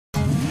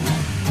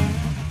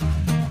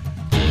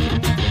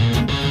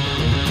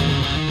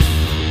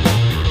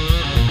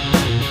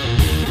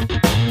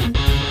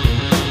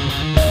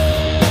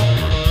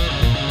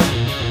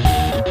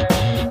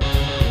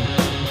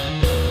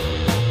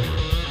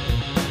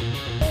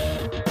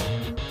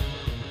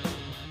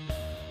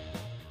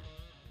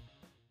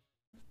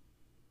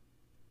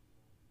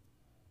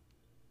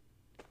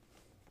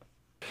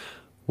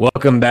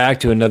Welcome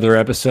back to another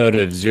episode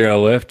of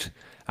Zero Lift.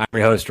 I'm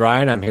your host,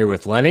 Ryan. I'm here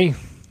with Lenny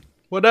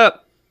What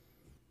up?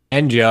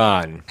 and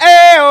John.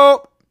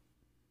 Ayo!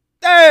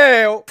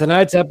 Ayo!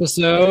 Tonight's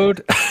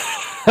episode,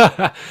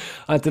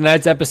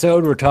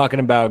 we're talking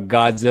about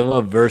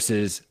Godzilla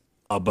versus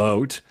a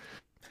boat.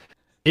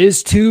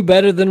 Is two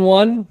better than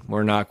one?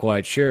 We're not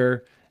quite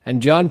sure.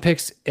 And John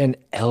picks an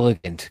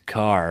elegant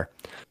car.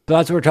 So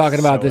that's what we're talking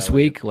about this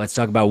week. Let's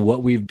talk about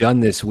what we've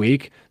done this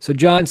week. So,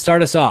 John,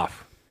 start us off.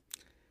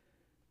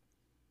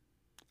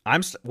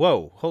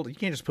 Whoa, hold on. You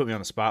can't just put me on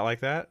the spot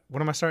like that.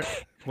 What am I starting?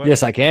 What?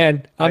 Yes, I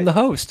can. I'm the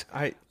host.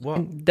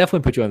 Definitely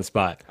put you on the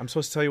spot. I'm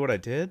supposed to tell you what I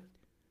did?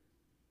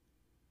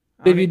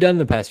 What have you done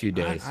the past few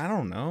days? I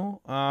don't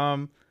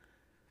know.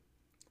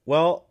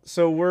 Well,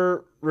 so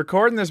we're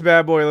recording this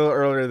bad boy a little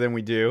earlier than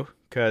we do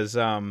because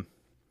I'm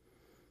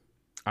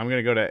going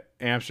to go to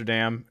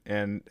Amsterdam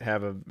and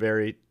have a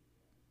very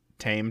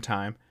tame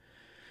time.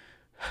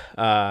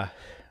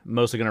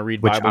 Mostly going to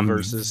read Bible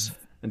verses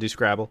and do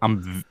Scrabble.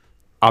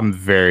 I'm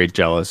very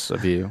jealous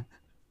of you.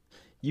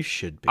 You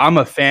should be. I'm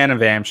a fan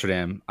of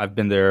Amsterdam. I've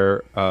been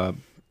there, I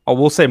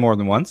will say more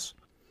than once,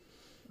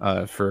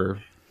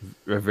 for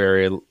a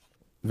very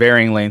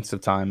varying lengths of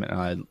time.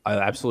 And I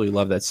absolutely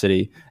love that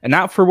city. And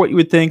not for what you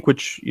would think,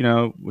 which,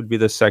 would be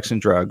the sex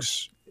and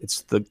drugs.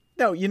 It's the...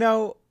 No,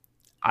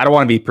 I don't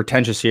want to be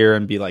pretentious here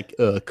and be like,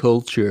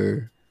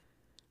 culture.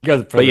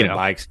 Go for the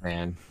bikes,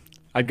 man.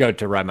 I'd go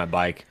to ride my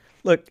bike.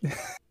 Look,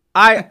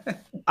 I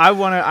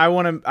want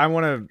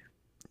to.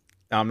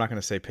 I'm not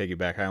going to say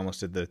piggyback. I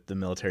almost did the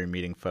military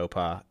meeting faux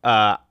pas.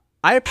 I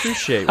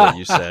appreciate what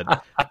you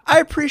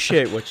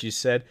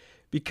said.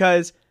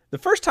 Because the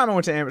first time I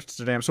went to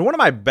Amsterdam, so one of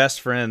my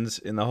best friends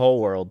in the whole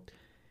world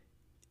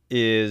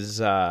is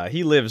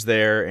he lives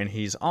there and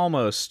he's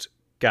almost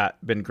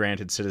been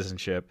granted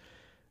citizenship.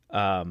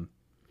 And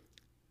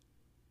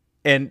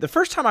the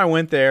first time I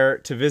went there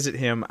to visit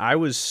him, I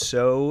was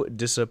so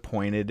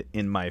disappointed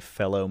in my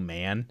fellow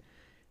man.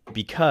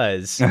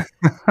 Because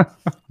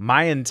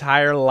my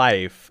entire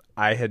life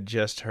I had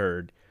just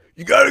heard,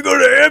 you got to go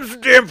to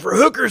Amsterdam for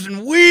hookers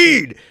and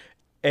weed.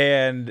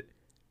 And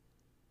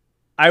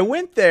I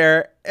went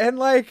there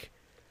and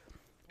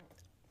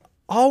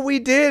all we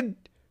did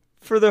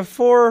for the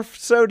 4 or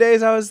so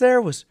days I was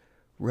there was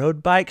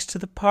rode bikes to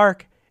the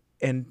park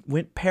and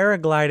went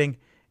paragliding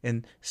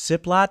and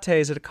sipped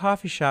lattes at a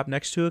coffee shop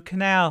next to a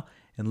canal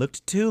and looked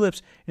at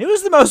tulips. And it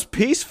was the most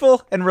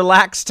peaceful and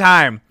relaxed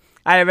time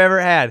I have ever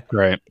had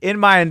in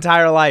my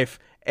entire life.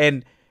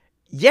 And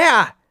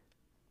yeah,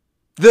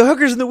 the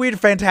hookers and the weed are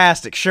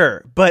fantastic,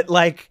 sure. But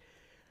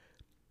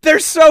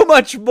there's so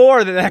much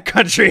more that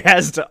country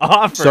has to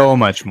offer. So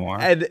much more.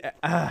 And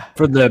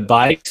for the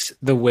bikes,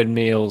 the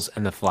windmills,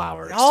 and the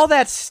flowers. All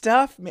that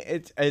stuff,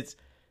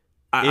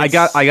 I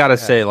gotta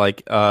say,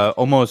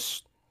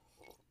 almost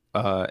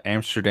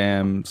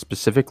Amsterdam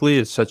specifically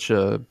is such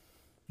a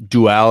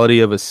duality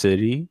of a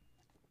city.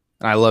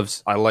 And I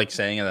like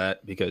saying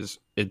that because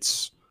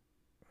it's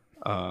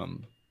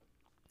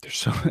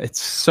it's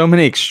so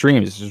many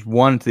extremes. It's just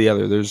one to the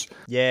other. There's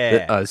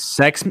a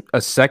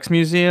sex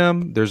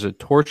museum. There's a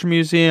torture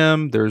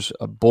museum. There's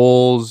a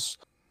Bulls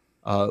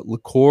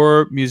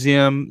liqueur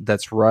museum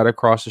that's right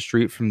across the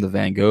street from the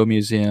Van Gogh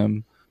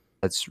Museum.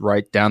 That's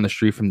right down the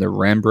street from the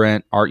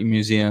Rembrandt Art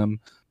Museum.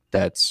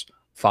 That's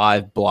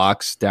 5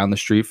 blocks down the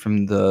street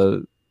from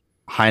the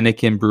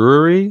Heineken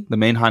Brewery, the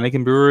main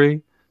Heineken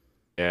Brewery.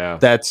 Yeah,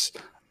 that's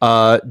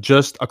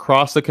just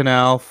across the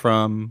canal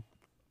from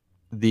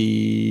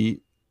the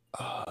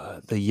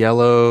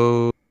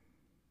Yellow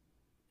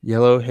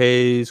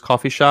Haze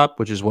coffee shop,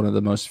 which is one of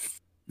the most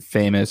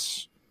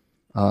famous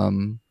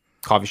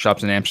coffee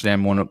shops in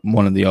Amsterdam.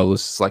 One of the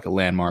oldest, like a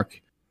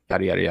landmark.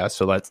 Yada yada yada.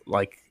 So that's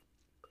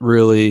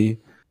really,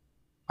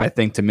 I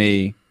think, to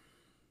me,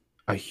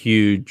 a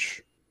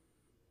huge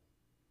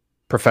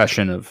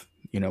profession of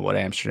what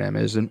Amsterdam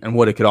is and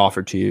what it could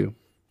offer to you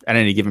at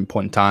any given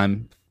point in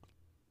time,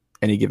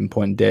 any given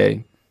point in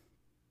day.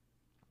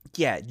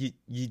 Yeah,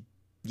 you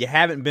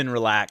haven't been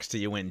relaxed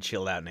till you went and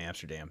chilled out in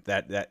Amsterdam.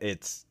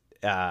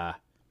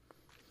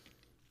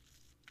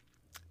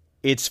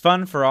 It's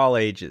fun for all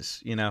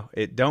ages.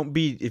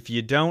 If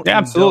you don't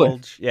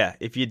indulge,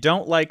 if you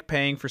don't like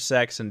paying for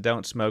sex and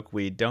don't smoke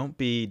weed, don't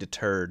be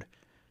deterred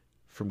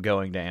from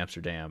going to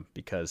Amsterdam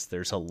because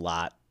there's a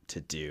lot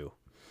to do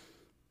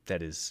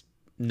that is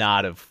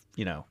not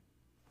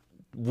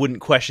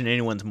wouldn't question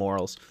anyone's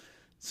morals.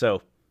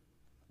 So,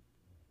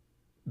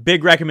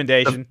 big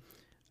recommendation.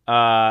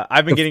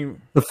 I've been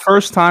getting... The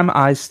first time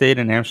I stayed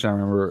in Amsterdam, I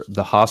remember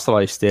the hostel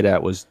I stayed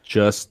at was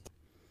just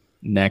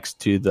next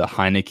to the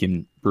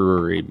Heineken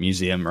Brewery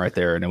Museum right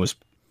there. And it was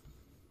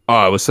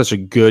such a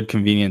good,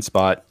 convenient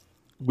spot.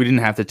 We didn't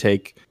have to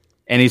take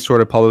any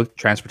sort of public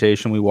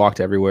transportation. We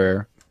walked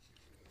everywhere.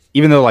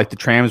 Even though the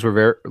trams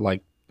were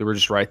they were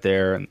just right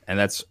there. And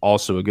that's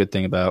also a good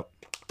thing about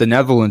the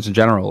Netherlands in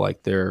general.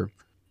 Their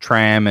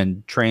tram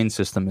and train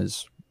system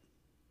is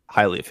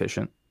highly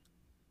efficient.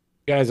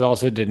 You guys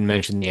also didn't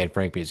mention the Anne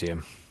Frank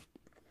Museum.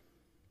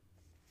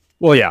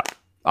 Well, yeah,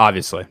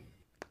 obviously.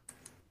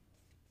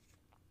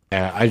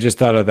 Yeah, I just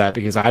thought of that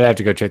because I'd have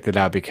to go check that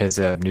out because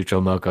of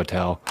Neutral Milk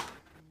Hotel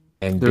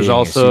and There's being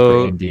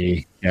also- a super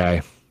indie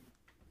guy.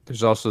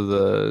 There's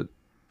also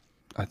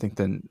I think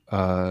the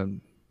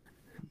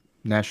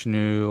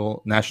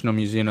National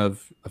Museum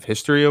of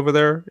History over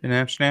there in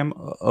Amsterdam,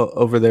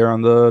 over there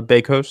on the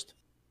Bay Coast.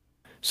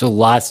 So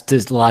lots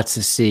to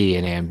see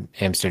in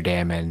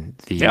Amsterdam and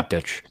the Yeah.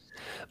 Dutch.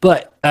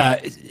 But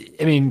I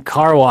mean,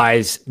 car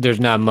wise, there's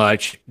not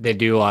much. They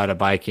do a lot of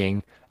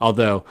biking.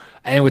 Although,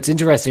 and what's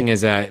interesting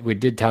is that we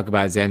did talk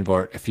about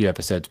Zandvoort a few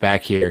episodes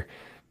back here.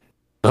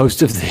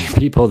 Most of the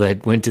people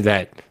that went to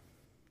that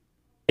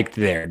like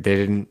there, they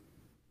didn't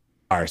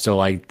are so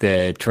like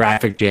the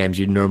traffic jams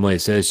you normally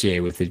associate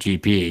with the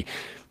GP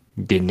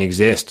didn't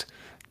exist.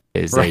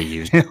 Is they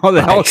used they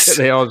bikes.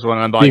 always went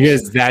on bikes.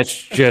 Because that's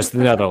just the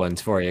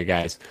Netherlands for you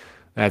guys.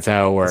 That's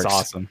how it works. That's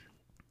awesome.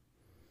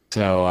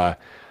 So,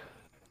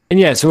 and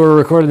yeah, so we're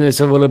recording this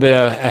a little bit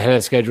ahead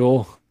of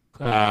schedule.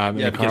 Yeah,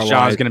 because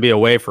Sean's going to be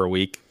away for a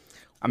week.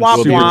 I'm Womp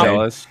super womp.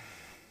 jealous.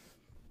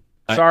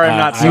 Sorry, I'm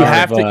not. You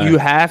sorry. you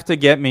have to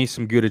get me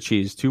some Gouda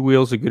cheese. 2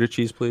 wheels of Gouda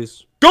cheese,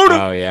 please.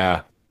 Gouda. Oh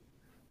yeah,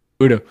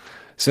 Udo.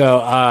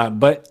 So,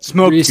 but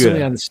Smoked recently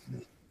Gouda. on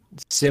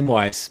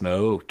Simwise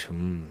smoked.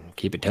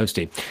 Keep it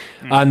toasty.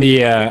 On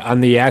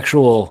the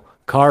actual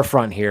car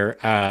front here,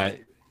 on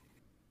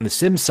the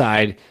Sim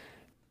side,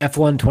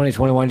 F1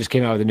 2021 just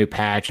came out with a new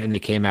patch, and they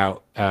came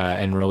out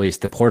and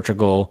released the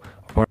Portugal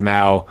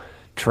Portimao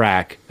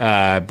track.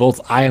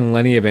 Both I and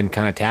Lenny have been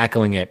kind of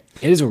tackling it.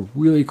 It is a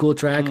really cool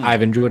track.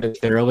 I've enjoyed it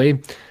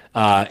thoroughly.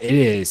 It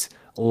is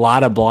a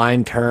lot of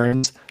blind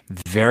turns,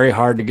 very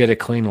hard to get a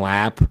clean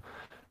lap.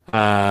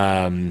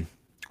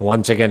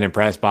 Once again,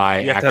 impressed by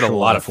You have to have a actual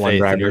lot of F1 faith in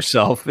drivers.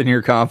 yourself and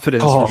your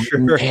confidence. Oh for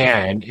sure.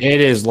 man,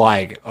 it is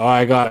like, oh,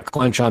 I got a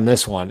clinch on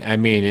this one. I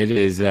mean, it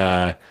is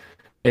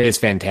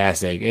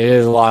fantastic. It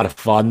is a lot of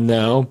fun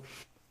though,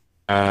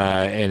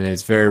 and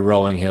it's very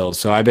rolling hills.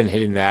 So I've been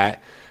hitting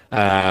that.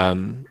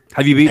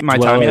 Have you beaten my as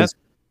well time yet? as-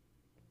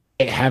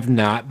 I have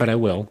not, but I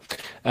will.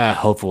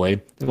 Hopefully,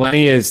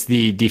 Lenny is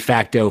the de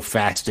facto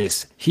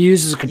fastest. He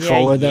uses a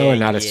controller though, and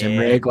not a sim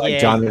rig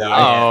like John and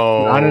I.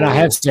 Oh. John and I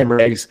have sim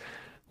rigs.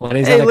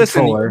 Lenny's Hey, on a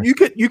listen, controller.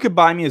 you could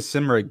buy me a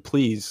sim rig,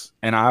 please,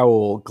 and I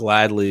will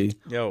gladly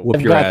Yo, whoop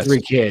I've your got ass.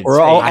 3 kids. Or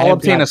I'll I have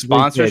obtain got a 3 kids.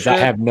 sponsorship. I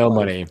have no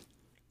money.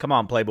 come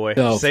on, Playboy.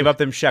 No. Save up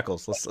them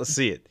shekels. Let's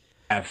see it.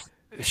 I have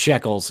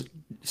shekels.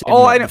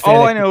 All I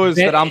know is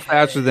that I'm You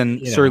faster than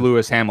know. Sir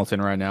Lewis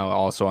Hamilton right now,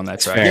 also on that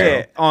track. fair.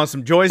 Yeah, on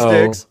some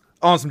joysticks.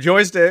 On some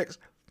joysticks.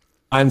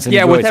 On some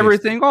Yeah, with joysticks.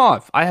 everything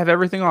off. I have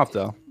everything off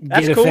though.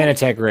 That's Get cool. a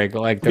Fanatec rig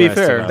like the Be rest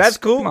fair, of us. That's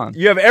cool. Come on.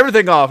 You have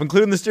everything off,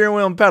 including the steering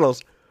wheel and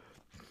pedals.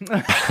 because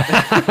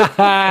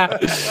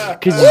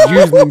you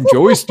use them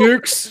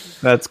joysticks.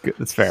 That's good.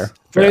 That's fair.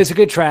 But it's a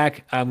good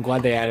track. I'm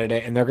glad they added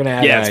it, and they're going to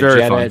add Yeah, it's very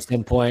Jetta fun. at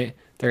some point.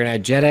 They're going to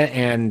add Jetta,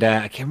 and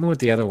I can't remember what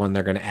the other one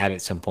they're going to add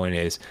at some point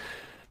is.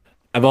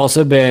 I've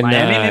also been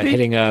Miami, maybe?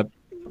 hitting up.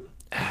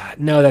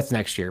 No, that's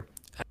next year.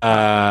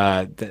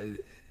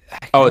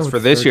 Oh, it's for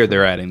this year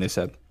they're adding, they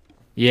said.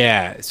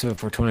 Yeah, so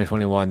for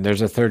 2021,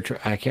 there's a third.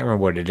 I can't remember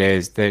what it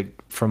is that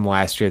from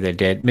last year they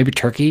did. Maybe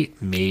Turkey.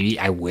 Maybe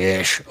I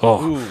wish.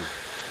 Oh, Ooh,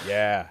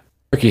 yeah.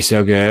 Turkey's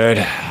so good.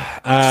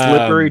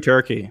 Slippery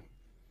turkey.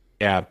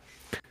 Yeah.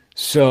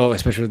 So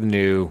especially with the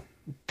new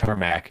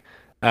tarmac.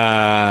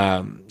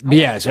 But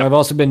yeah. So I've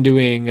also been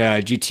doing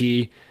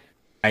GT.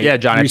 Yeah,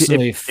 John.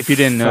 recently If you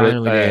didn't know,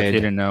 finally if did. you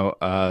didn't know,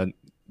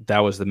 that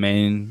was the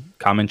main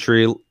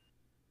commentary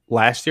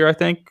last year, I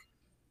think,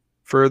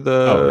 for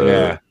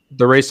the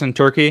race in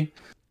Turkey.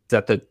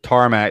 That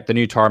the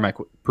new tarmac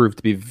proved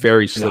to be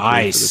very It was slippery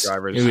ice. for the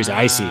drivers. It was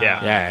icy.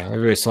 Yeah. Yeah.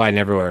 Everybody was sliding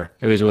everywhere.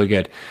 It was really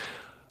good.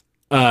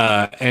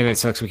 And it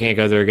sucks we can't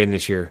go there again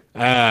this year.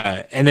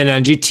 And then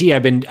on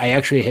GT, I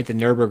actually hit the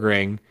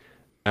Nürburgring,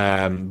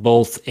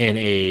 both in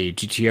a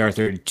GTR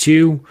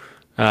 32,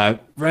 right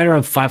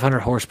around 500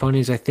 horse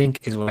ponies, I think,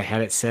 is what I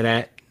had it set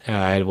at.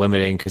 I had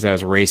limiting because I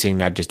was racing,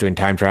 not just doing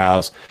time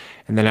trials.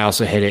 And then I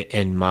also hit it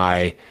in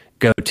my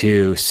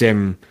go-to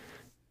sim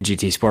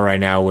GT Sport right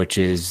now, which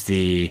is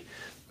the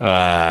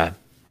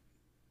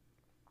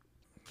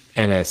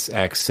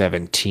NSX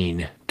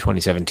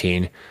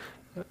 2017.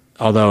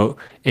 Although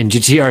in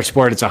GTR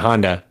Sport it's a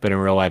Honda, but in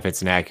real life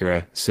it's an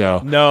Acura.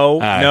 So No.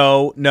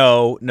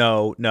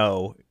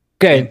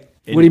 okay,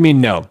 what do you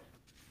mean no?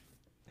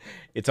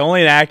 It's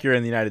only an Acura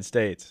in the United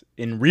States.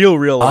 In real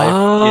life,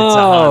 it's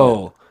a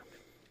Honda.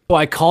 Well,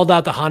 I called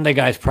out the Honda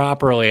guys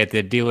properly at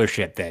the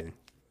dealership then.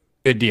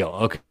 Good deal.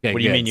 Okay. What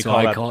do you mean you so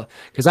called I out- called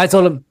because I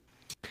told him.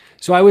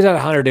 So I was at a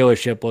Honda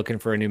dealership looking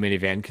for a new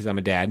minivan because I'm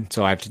a dad,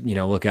 so I have to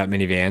look out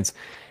minivans.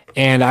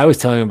 And I was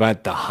telling them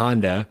about the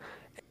Honda,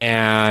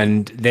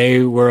 and they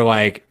were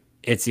like,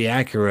 "It's the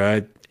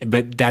Acura,"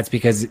 but that's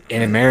because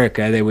in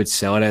America they would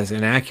sell it as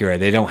an Acura.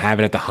 They don't have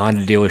it at the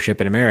Honda dealership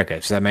in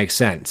America, so that makes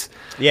sense.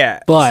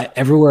 Yeah. But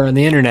everywhere on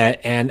the internet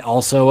and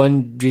also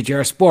on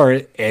GTR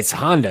Sport, it's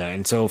Honda.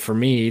 And so for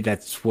me,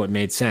 that's what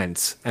made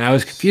sense. And I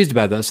was confused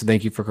about that, so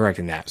thank you for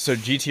correcting that. So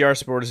GTR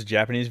Sport is a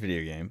Japanese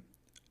video game.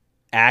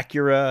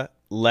 Acura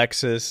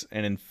Lexus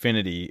and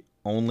Infiniti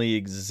only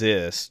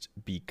exist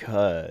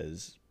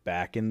because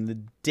back in the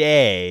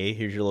day,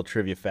 here's your little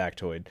trivia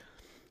factoid.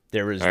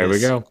 There was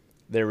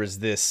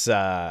this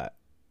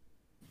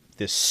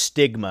this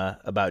stigma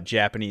about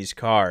Japanese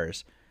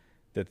cars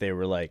that they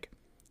were like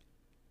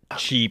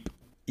cheap,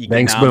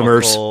 Thanks,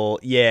 boomers. economical.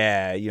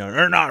 Yeah,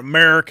 they're not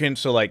American.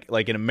 So like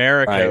in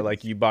America, Right.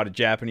 like you bought a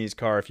Japanese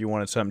car if you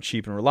wanted something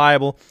cheap and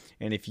reliable,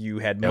 and if you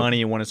had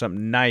money and wanted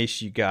something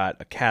nice, you got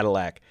a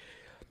Cadillac.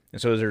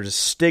 And so there's a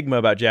stigma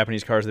about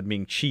Japanese cars that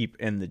being cheap,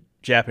 and the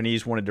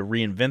Japanese wanted to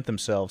reinvent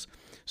themselves.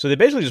 So they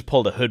basically just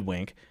pulled a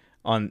hoodwink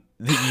on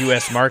the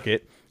U.S.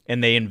 market,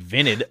 and they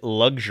invented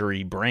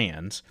luxury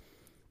brands.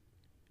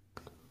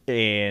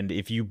 And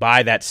if you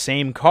buy that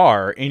same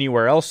car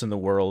anywhere else in the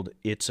world,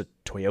 it's a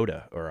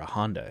Toyota or a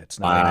Honda. It's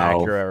not an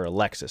Acura or a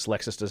Lexus.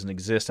 Lexus doesn't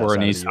exist Or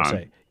outside an of the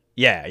USA.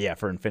 Yeah,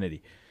 for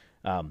Infiniti.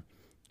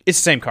 It's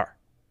the same car.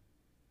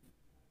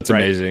 That's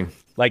Right. amazing.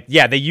 Like,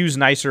 yeah, they use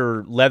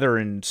nicer leather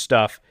and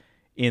stuff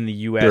in the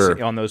U.S.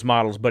 Sure. on those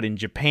models, but in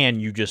Japan,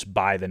 you just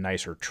buy the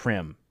nicer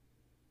trim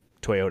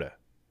Toyota.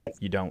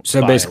 You don't.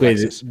 So buy a basically,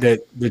 Lexus.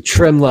 the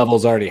trim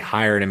level's already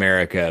higher in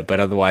America, but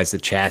otherwise the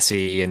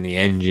chassis and the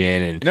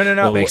engine and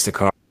No. what makes the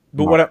car.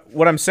 But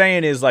what I'm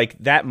saying is like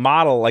that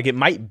model, like it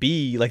might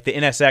be like the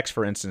NSX,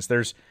 for instance.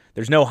 There's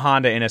no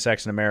Honda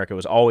NSX in America. It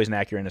was always an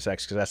Acura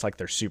NSX because that's like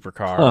their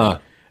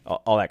supercar,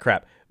 all that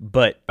crap.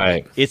 But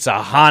Right. it's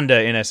a Honda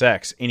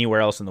NSX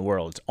anywhere else in the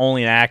world. It's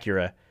only an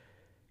Acura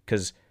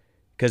because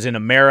in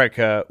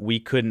America we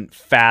couldn't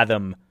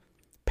fathom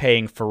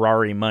paying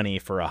Ferrari money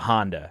for a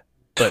Honda.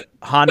 But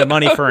Honda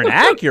money for an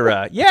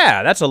Acura,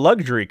 yeah, that's a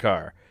luxury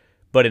car.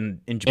 But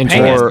in Japan,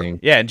 Interesting.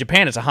 in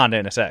Japan it's a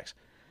Honda NSX.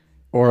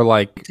 Or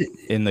like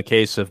in the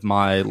case of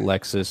my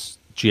Lexus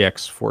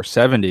GX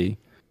 470,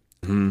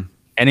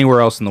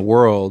 anywhere else in the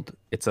world,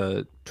 it's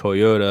a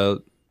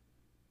Toyota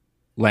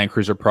Land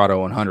Cruiser Prado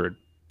 100.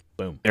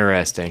 Boom.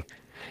 Interesting.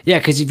 Yeah,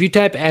 because if you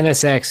type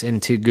NSX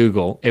into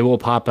Google, it will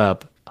pop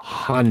up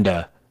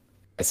Honda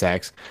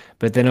NSX.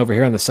 But then over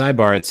here on the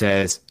sidebar, it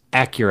says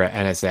Acura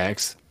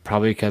NSX,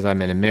 probably because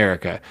I'm in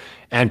America.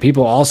 And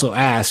people also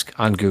ask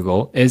on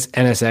Google, is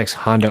NSX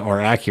Honda or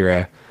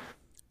Acura?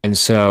 And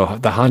so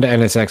the Honda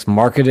NSX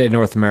marketed in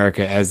North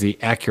America as the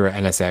Acura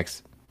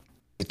NSX,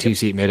 the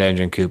two-seat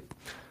mid-engine coupe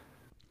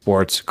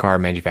sports car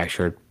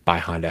manufactured by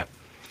Honda.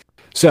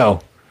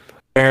 So,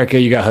 America,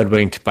 you got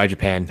hoodwinked by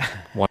Japan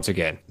once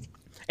again.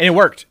 And it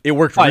worked. It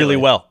worked really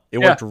well. It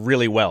Yeah. worked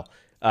really well.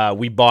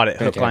 We bought it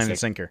hook, line, and Fantastic.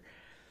 sinker.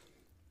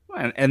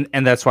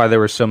 And that's why there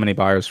were so many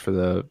buyers for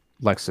the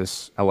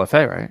Lexus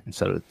LFA, right?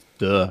 Instead of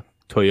the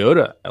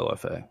Toyota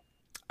LFA.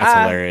 That's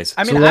hilarious.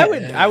 I mean, So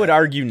I would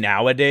argue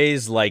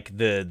nowadays, like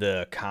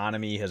the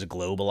economy has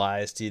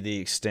globalized to the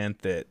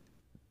extent that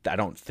I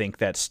don't think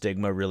that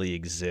stigma really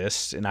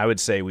exists. And I would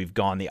say we've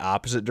gone the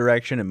opposite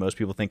direction, and most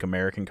people think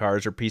American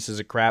cars are pieces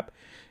of crap,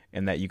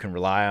 and that you can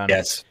rely on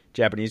Yes.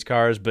 Japanese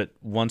cars. But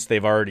once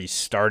they've already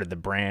started the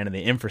brand and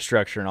the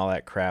infrastructure and all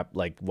that crap,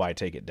 like why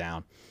take it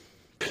down?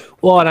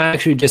 Well, and I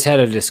actually just had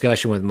a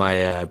discussion with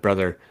my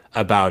brother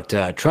about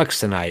trucks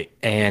tonight,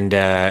 and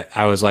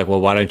I was like,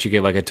 "Well, why don't you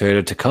get like a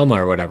Toyota Tacoma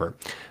or whatever?"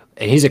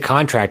 And he's a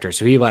contractor,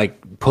 so he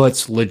like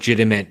puts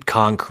legitimate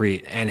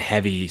concrete and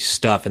heavy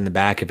stuff in the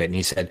back of it. And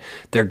he said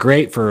they're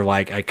great for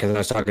like, because I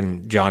was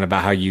talking John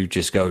about how you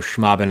just go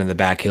schmobbing in the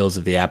back hills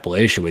of the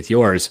Appalachia with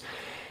yours,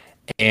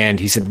 and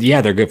he said,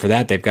 "Yeah, they're good for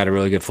that. They've got a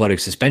really good floating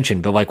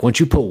suspension, but like once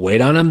you put weight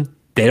on them,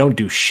 they don't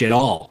do shit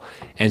all."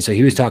 And so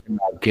he was talking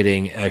about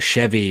getting a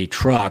Chevy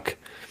truck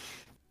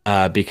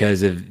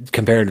because of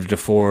comparative to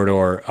Ford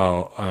or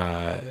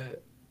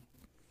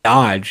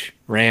Dodge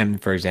Ram,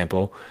 for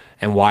example,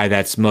 and why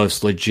that's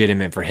most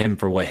legitimate for him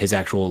for what his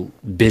actual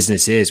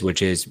business is,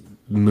 which is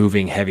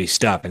moving heavy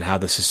stuff and how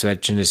the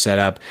suspension is set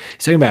up.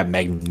 He's talking about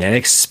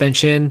magnetic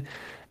suspension,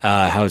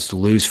 how it's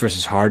loose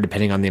versus hard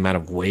depending on the amount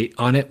of weight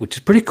on it, which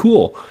is pretty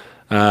cool.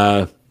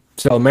 So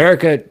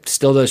America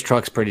still does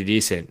trucks pretty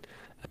decent.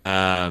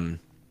 But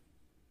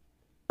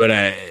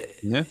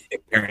Yeah.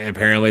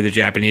 apparently the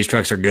Japanese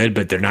trucks are good,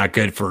 but they're not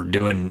good for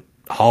doing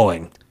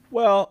hauling.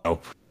 Well,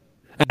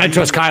 And I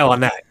trust Kyle on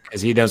that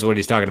because he knows what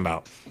he's talking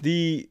about.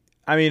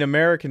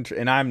 American,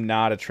 and I'm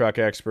not a truck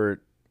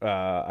expert.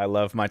 I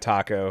love my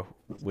Taco,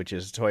 which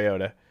is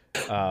Toyota.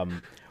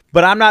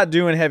 But I'm not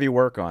doing heavy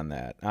work on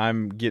that.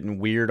 I'm getting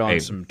weird on Hey.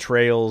 some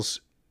trails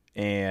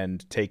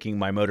and taking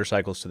my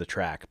motorcycles to the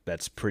track.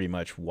 That's pretty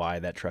much why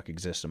that truck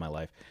exists in my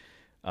life.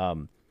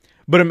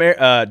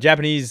 But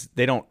Japanese,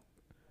 they don't,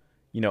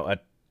 a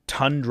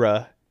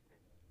Tundra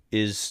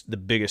is the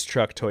biggest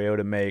truck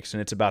Toyota makes, and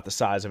it's about the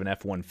size of an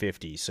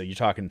F-150. So you're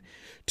talking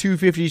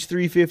 250s,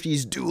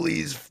 350s,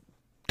 dualies,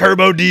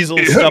 turbo diesel,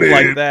 stuff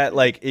like that.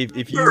 Like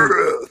if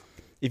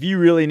you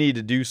really need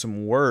to do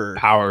some work,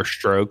 Power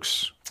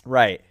strokes.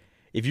 right?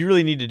 If you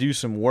really need to do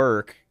some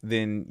work,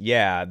 then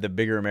yeah, the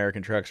bigger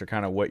American trucks are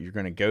kind of what you're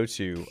going to go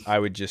to. I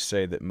would just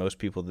say that most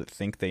people that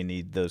think they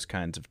need those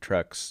kinds of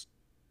trucks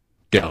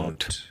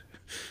Don't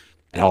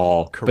at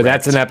all. Correct. But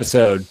that's an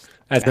episode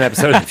That's an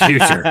episode of the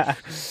future.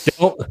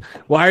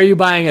 Why are you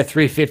buying a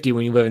 350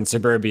 when you live in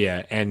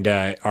suburbia and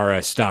are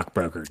a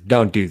stockbroker?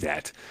 Don't do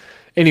that.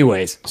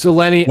 Anyways, so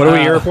Lenny, What are we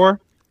here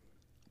for?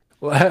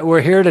 we're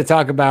here to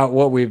talk about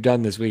what we've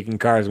done this week in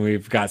cars, and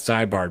we've got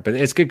sidebarred. But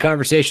it's good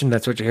conversation.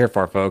 That's what you're here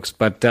for, folks.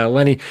 But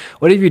Lenny,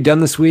 what have you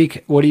done this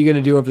week? What are you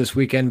going to do over this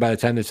weekend by the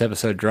time this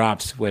episode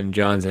drops when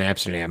John's in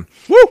Amsterdam?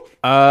 Woo!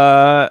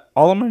 All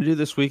I'm going to do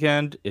this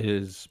weekend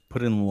is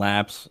put in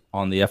laps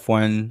on the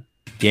F1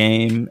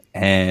 game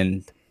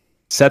and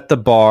set the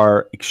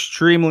bar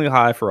extremely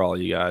high for all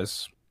you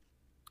guys.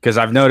 Because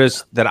I've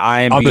noticed that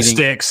I am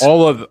beating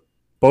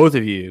both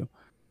of you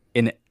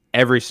in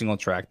every single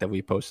track that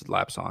we posted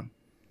laps on.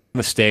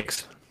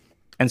 Mistakes.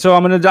 And so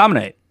I'm going to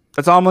dominate.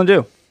 That's all I'm going to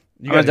do.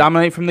 I'm going to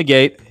dominate from the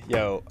gate.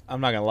 Yo,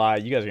 I'm not going to lie.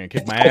 You guys are going to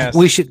kick my ass.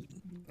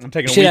 I'm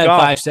taking a week add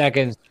off. 5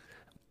 seconds.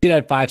 We should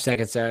add 5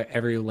 seconds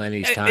every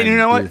Lenny's time. And you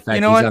know what?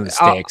 On the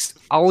stakes.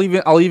 I'll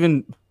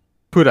even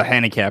put a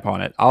handicap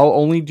on it. I'll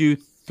only do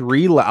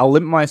 3. I'll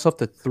limit myself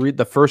to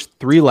the first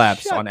 3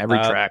 laps on every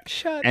track,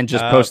 and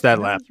just post that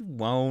lap. You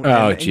won't.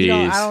 Oh,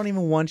 jeez. I don't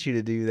even want you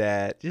to do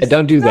that.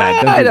 Don't do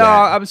that. Don't do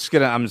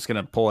that. I'm just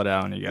gonna pull it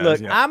out on you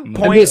guys. Look, I'm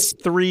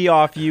 0.3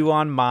 off you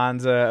on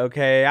Monza.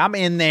 Okay, I'm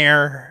in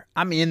there.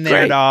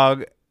 Great.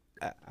 Dog.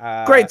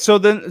 Great. So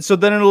then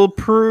it'll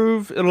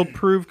prove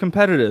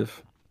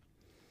competitive.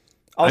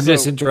 Also, I'm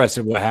just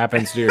interested what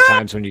happens to your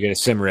times when you get a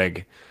sim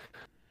rig.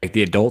 Like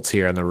the adults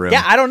here in the room.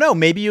 Yeah, I don't know.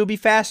 Maybe you'll be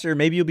faster.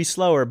 Maybe you'll be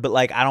slower. But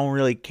like, I don't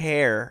really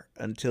care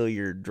until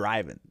you're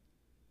driving.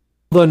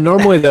 Well,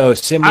 normally though,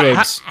 sim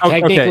rigs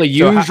technically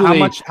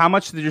usually. How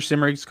much did your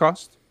sim rigs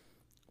cost?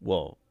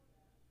 Well,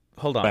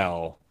 hold on.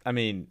 Well, I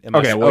mean,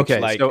 okay.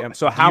 Like,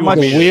 so how much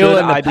should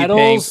I be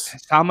paying?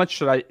 How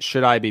much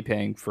should I be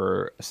paying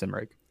for a sim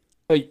rig?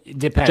 It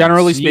depends.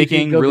 Generally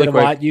speaking, really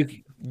quick.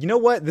 You know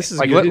what? This is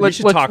like, good. We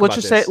should talk about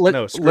this.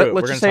 No, screw it.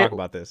 We're going to talk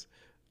about this.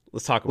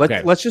 Let's talk about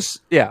it. Let's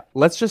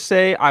just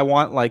say I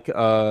want like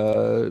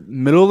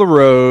middle of the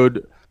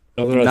road,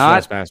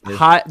 not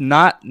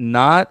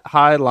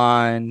high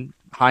line,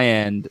 high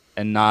end,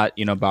 and not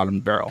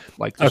bottom barrel.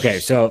 Like okay,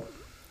 so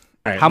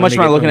right, how much am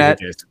I looking at?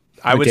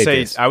 I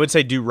would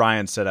say do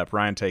Ryan's setup.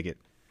 Ryan, take it.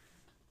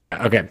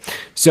 Okay,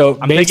 so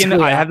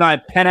I have my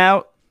pen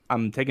out.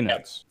 I'm taking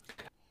notes.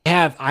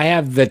 I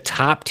have the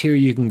top tier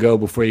you can go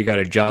before you got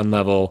a John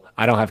level.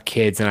 I don't have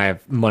kids and I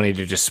have money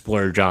to just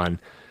splurge on.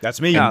 That's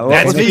me. Yeah,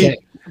 that's me.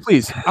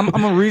 Please,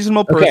 I'm a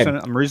reasonable person.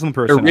 Okay. I'm a reasonable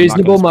person. A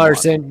reasonable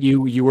person.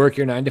 You work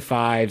your 9 to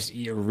 5s,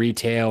 you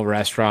retail,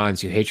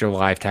 restaurants. You hate your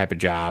life type of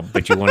job,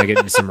 but you want to get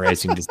into some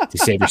racing to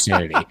save your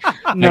sanity.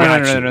 No.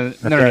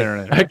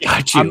 I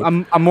got you.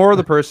 I'm more of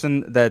the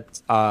person that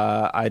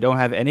I don't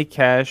have any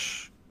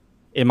cash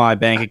in my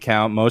bank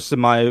account. Most of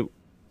my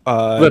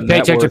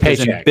paycheck to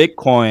paycheck is in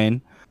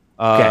Bitcoin.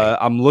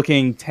 I'm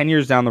looking 10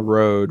 years down the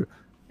road,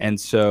 and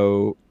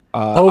so.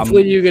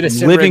 Hopefully you get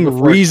a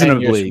living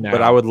reasonably, but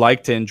I would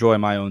like to enjoy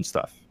my own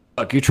stuff.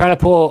 Look, you're trying to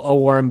pull a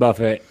Warren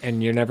Buffett,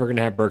 and you're never going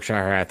to have Berkshire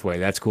Hathaway.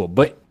 That's cool.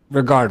 But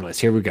regardless,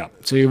 here we go.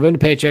 So you're living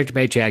paycheck to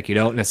paycheck. You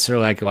don't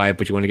necessarily like life,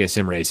 but you want to get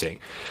sim racing.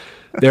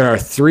 There are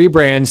 3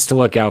 brands to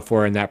look out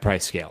for in that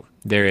price scale.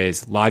 There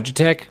is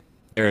Logitech,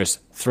 there is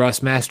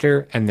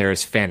Thrustmaster, and there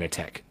is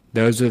Fanatec.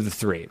 Those are the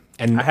 3.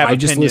 And I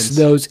just listed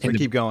those.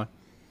 Keep going.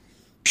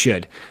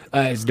 Should.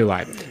 As do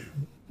I.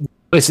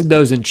 Listed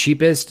those in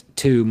cheapest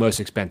to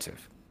most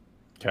expensive.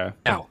 Okay.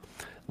 Now,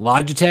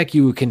 Logitech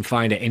you can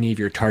find at any of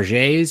your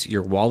Targets,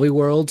 your Wally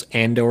Worlds,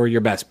 and or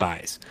your Best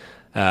Buys.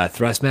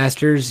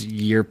 Thrustmasters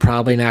you're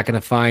probably not going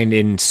to find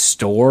in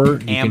store.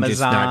 You Amazon. can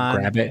just not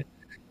grab it.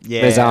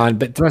 Yeah. Amazon,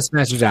 but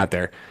Thrustmasters out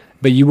there.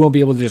 But you won't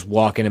be able to just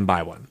walk in and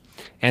buy one.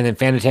 And then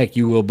Fanatec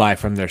you will buy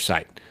from their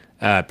site.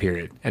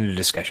 Period. End of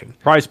discussion.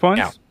 Price points?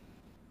 Now,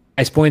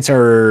 price points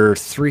are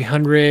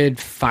 300,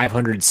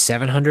 500,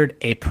 700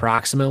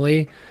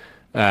 approximately.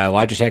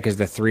 Logitech is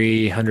the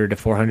 300 to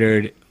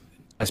 400,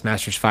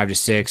 Thrustmasters 5 to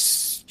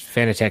 6,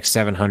 Fanatec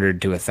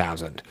 700 to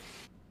 1,000.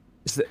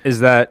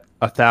 Is that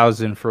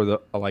 1,000 for the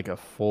like a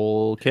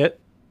full kit?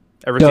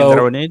 Everything that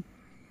I would need?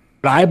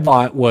 What I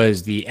bought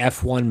was the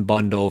F1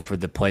 bundle for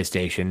the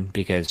PlayStation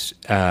because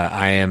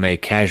I am a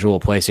casual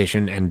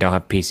PlayStation and don't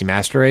have PC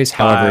Master Race.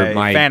 However,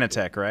 my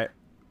Fanatec, right?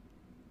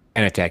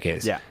 Fanatec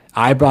is. Yeah.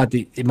 I brought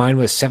mine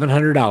was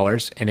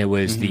 $700 and it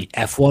was the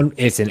F1.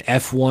 It's an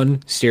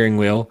F1 steering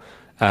wheel.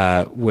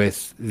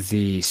 With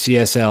the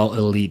CSL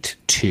Elite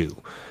 2,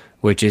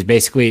 which is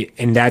basically,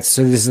 so this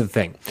is the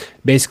thing.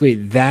 Basically,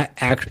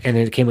 and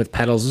it came with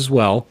pedals as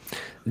well.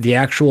 The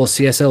actual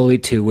CSL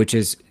Elite 2, which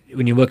is,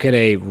 when you look at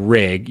a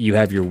rig, you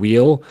have your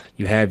wheel,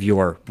 you have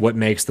what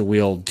makes the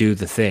wheel do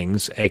the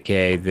things,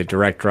 aka the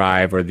direct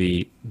drive or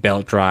the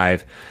belt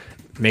drive,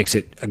 makes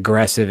it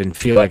aggressive and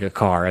feel like a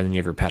car, and then you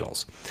have your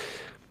pedals.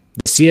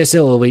 The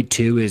CSL Elite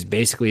 2 is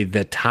basically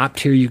the top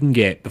tier you can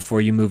get before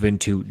you move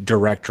into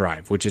direct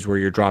drive, which is where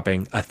you're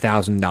dropping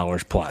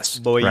 $1,000 plus.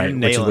 Boy, right? you're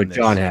Which is nailing what this.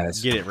 John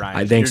has. Get it,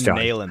 Ryan. Thanks, You're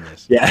John. nailing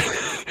this. Yeah.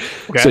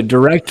 Okay. So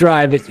direct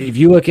drive, if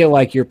you look at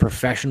like your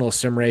professional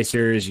sim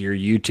racers, your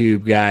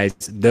YouTube guys,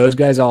 those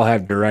guys all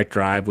have direct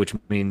drive, which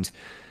means,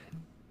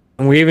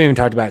 and we haven't even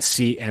talked about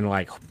seat and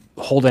like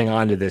holding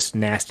on to this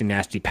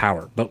nasty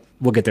power, but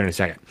we'll get there in a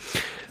second.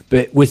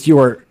 But with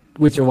your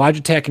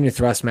Logitech and your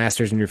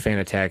Thrustmasters and your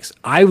Fanatechs,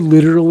 I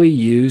literally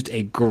used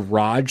a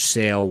garage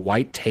sale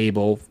white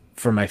table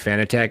for my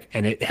Fanatech,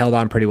 and it held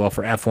on pretty well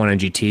for F1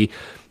 and GT.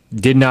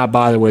 Did not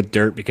bother with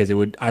dirt because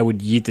I would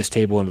yeet this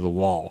table into the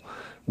wall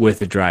with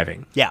the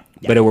driving. Yeah.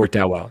 But it worked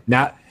out well.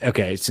 Now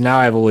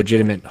I have a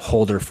legitimate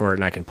holder for it,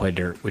 and I can play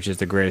dirt, which is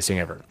the greatest thing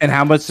ever. And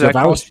how much did that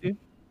cost you?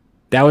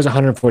 That was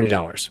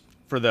 $140.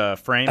 For the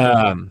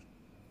frame?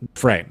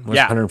 Frame was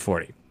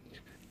 $140.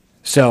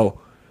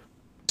 So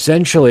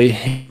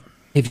essentially,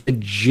 if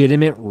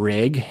legitimate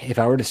rig, if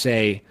I were to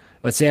say,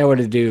 let's say if I were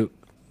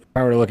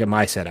to look at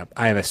my setup,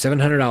 I have a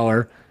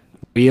 $700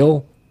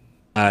 wheel,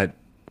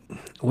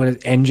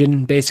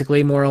 engine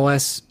basically more or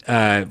less,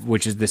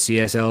 which is the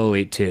CSL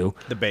Elite 2.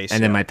 The base.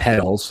 And then my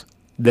pedals,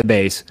 the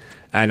base,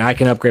 and I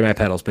can upgrade my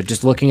pedals. But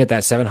just looking at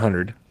that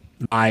 700,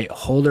 my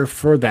holder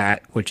for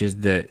that, which is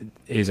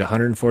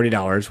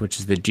 $140, which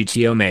is the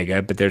GT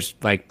Omega, but there's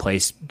like play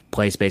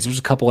space. There's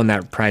a couple in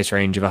that price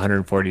range of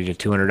 $140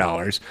 to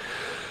 $200.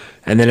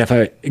 And then if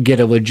I get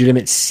a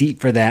legitimate seat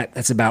for that,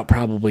 that's about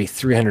probably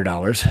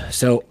 $300.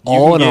 So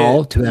all in all,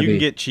 you can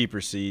get cheaper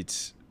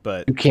seats,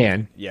 but you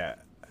can. Yeah.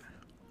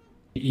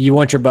 You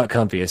want your butt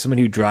comfy. As someone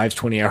who drives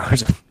 20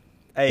 hours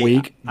a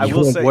week, I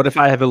will say, what if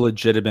I have a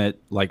legitimate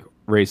like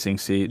racing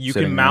seat? You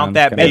can mount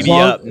that baby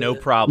up, no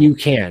problem. You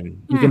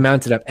can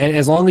mount it up, and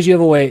as long as you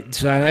have a way.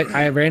 So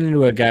I ran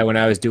into a guy when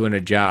I was doing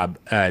a job.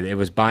 It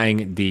was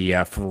buying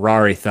the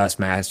Ferrari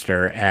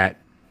Thrustmaster at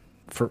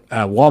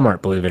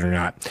Walmart, believe it or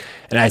not.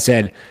 And I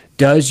said,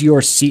 "Does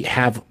your seat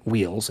have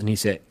wheels?" And he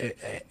said,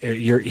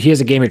 "He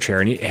has a gamer chair,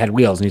 and it had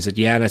wheels." And he said,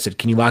 "Yeah." And I said,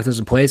 "Can you lock those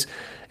in place?"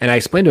 And I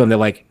explained to him that,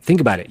 like,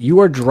 think about it. You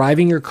are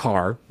driving your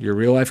car, your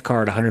real life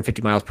car, at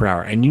 150 miles per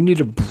hour, and you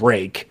need a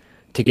brake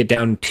to get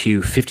down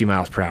to 50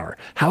 miles per hour.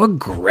 How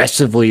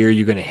aggressively are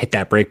you going to hit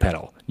that brake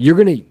pedal? You're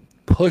going to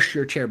push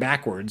your chair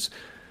backwards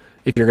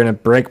if you're going to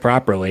brake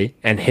properly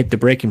and hit the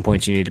braking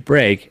points you need to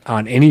brake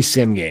on any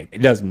sim game.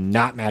 It does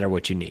not matter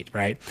what you need,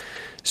 right?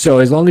 So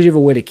as long as you have a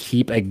way to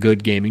keep a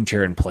good gaming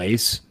chair in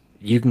place,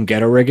 you can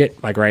ghetto rig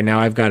it. Like right now,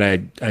 I've got a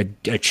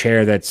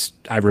chair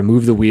I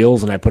remove the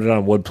wheels and I put it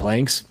on wood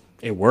planks.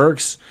 It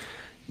works.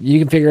 You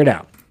can figure it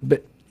out.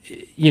 But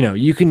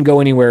you can go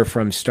anywhere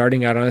from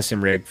starting out on a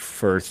sim rig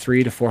for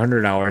 $300 to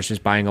 $400,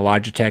 just buying a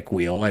Logitech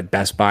wheel at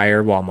Best Buy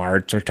or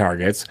Walmart or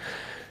Targets,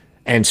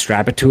 and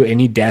strap it to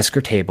any desk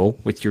or table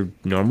with your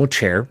normal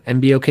chair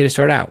and be okay to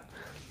start out.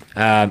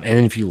 And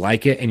then if you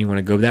like it and you want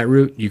to go that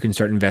route, you can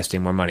start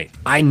investing more money.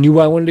 I knew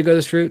I wanted to go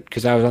this route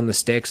because I was on the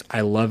sticks. I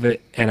love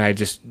it. And I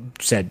just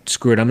said,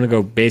 screw it. I'm going to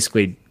go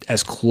basically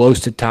as close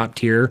to top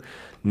tier,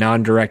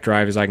 non-direct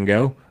drive as I can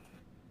go.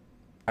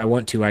 If I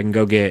want to, I can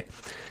go get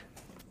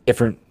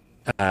different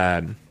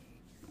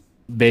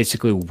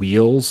basically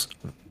wheels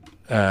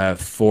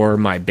for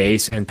my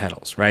base and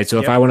pedals, right? So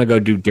if I want to go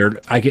do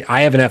dirt,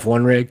 I have an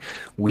F1 rig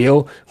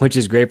wheel, which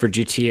is great for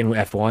GT and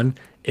F1.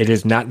 It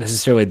is not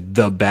necessarily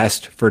the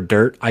best for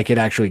dirt. I could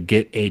actually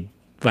get a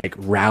like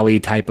rally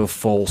type of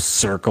full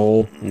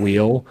circle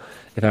wheel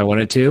if I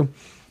wanted to,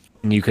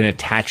 and you can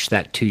attach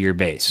that to your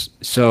base.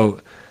 So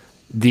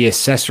the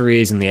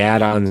accessories and the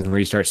add-ons, and where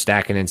you start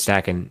stacking,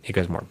 it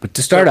goes more. But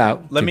to start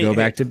out, go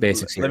back to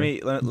basics here. Let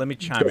me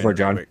chime in,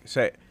 John. Quick.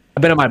 Say,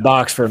 I've been on my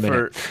box for a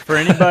minute. For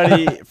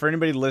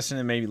anybody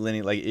listening, maybe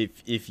Lenny, like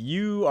if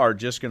you are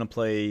just gonna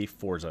play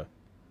Forza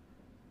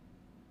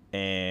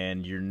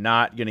and you're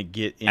not gonna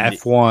get into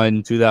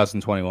F1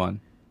 2021.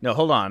 No,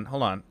 hold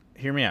on.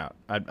 Hear me out.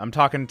 I'm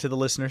talking to the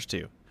listeners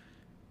too.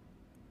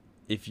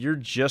 If you're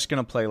just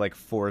gonna play like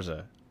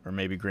Forza or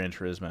maybe Gran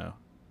Turismo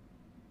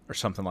or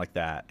something like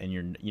that, and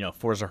you're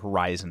Forza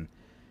Horizon,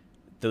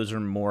 those are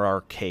more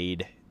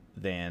arcade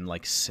than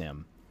like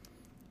sim.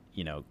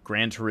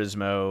 Gran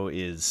Turismo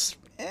is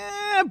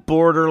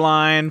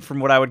borderline from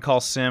what I would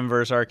call sim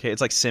versus arcade.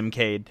 It's like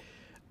simcade.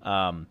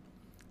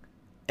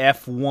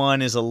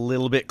 F1 is a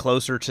little bit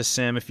closer to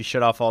sim if you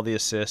shut off all the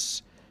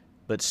assists,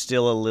 but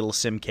still a little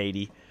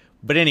simcadey.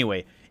 But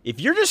anyway, if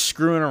you're just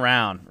screwing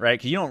around, right,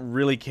 because you don't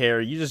really care,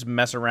 you just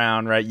mess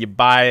around, right, you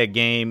buy a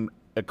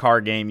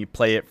car game, you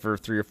play it for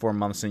 3 or 4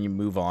 months, and you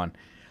move on.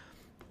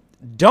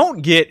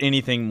 Don't get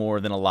anything more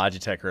than a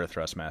Logitech or a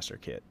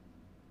Thrustmaster kit.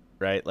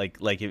 Right?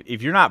 Like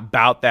if you're not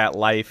about that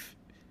life,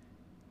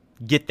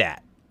 get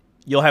that.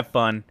 You'll have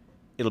fun.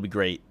 It'll be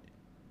great.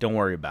 Don't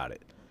worry about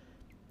it.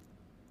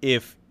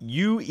 If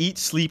you eat,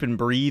 sleep, and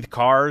breathe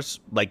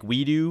cars like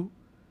we do,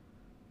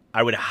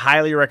 I would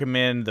highly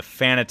recommend the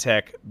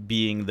Fanatec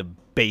being the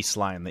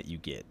baseline that you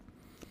get.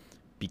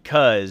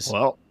 Because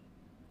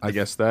I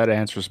guess that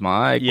answers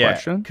my Yeah,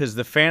 question. because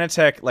the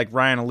Fanatec, like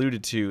Ryan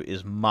alluded to,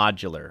 is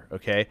modular.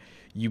 Okay,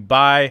 you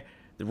buy.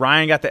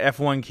 Ryan got the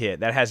F1 kit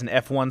that has an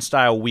F1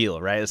 style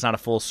wheel, right? It's not a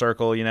full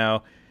circle,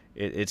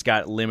 It's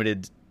got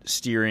limited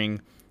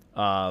steering.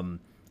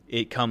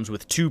 It comes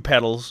with 2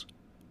 pedals,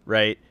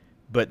 right?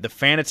 But the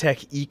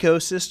Fanatec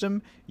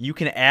ecosystem, you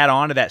can add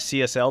on to that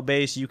CSL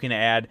base. You can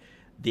add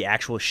the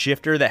actual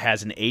shifter that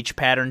has an H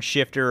pattern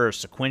shifter or a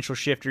sequential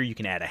shifter. You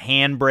can add a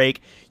handbrake.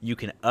 You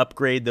can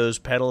upgrade those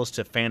pedals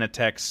to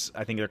Fanatec's,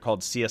 I think they're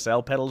called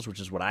CSL pedals, which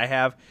is what I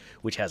have,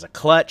 which has a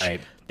clutch. Right.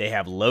 They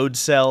have load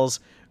cells,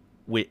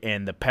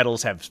 and the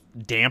pedals have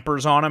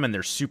dampers on them, and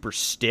they're super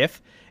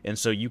stiff. And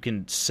so you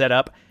can set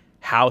up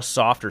how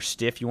soft or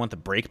stiff you want the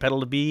brake pedal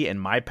to be, and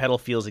my pedal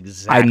feels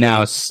exactly.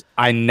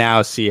 I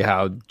now see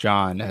how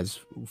John has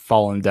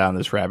fallen down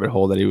this rabbit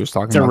hole that he was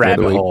talking It's a about. the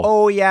other rabbit week. hole.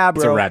 Oh yeah,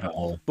 bro. It's a rabbit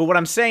hole. But what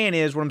I'm saying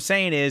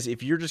is,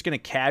 if you're just gonna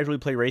casually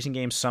play racing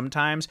games,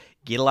 sometimes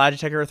get a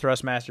Logitech or a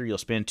Thrustmaster. You'll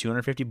spend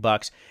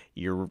 $250.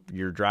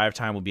 Your drive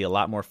time will be a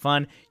lot more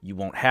fun. You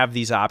won't have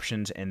these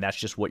options, and that's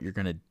just what you're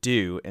gonna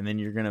do. And then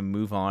you're gonna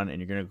move on, and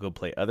you're gonna go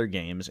play other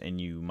games,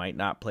 and you might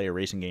not play a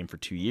racing game for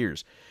 2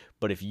 years.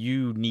 But if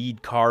you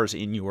need cars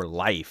in your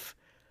life,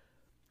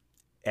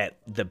 at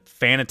the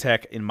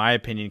Fanatec, in my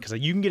opinion, because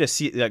you can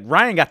get like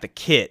Ryan got the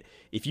kit.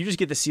 If you just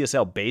get the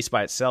CSL base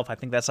by itself, I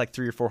think that's like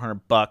 $300 or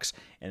 $400,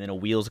 and then a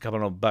wheel's a couple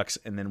 $100,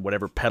 and then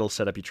whatever pedal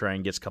setup you try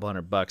and gets a couple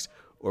 $100,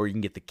 or you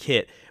can get the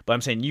kit. But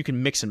I'm saying you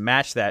can mix and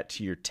match that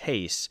to your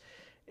tastes,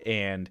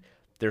 and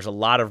there's a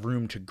lot of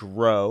room to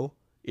grow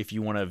if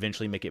you want to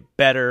eventually make it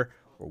better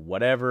or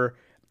whatever.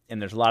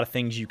 And there's a lot of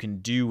things you can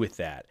do with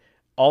that.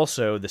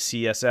 Also, the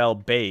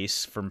CSL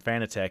base from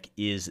Fanatec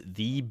is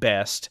the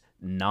best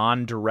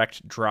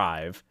non-direct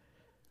drive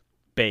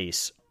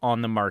base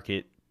on the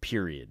market,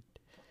 period.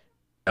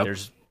 Yep.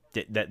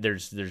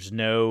 There's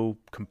no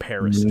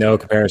comparison. No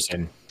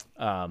comparison.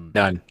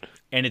 None.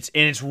 And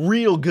it's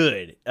real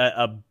good.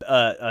 A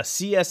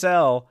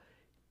CSL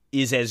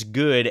is as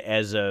good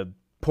as a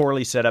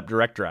poorly set up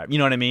direct drive. You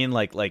know what I mean?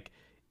 Like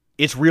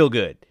it's real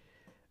good.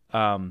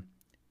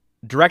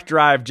 Direct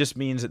drive just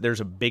means that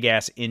there's a big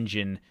ass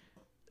engine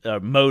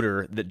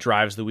motor that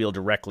drives the wheel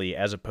directly,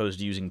 as opposed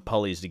to using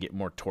pulleys to get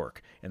more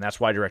torque. And that's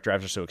why direct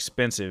drives are so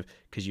expensive,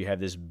 because you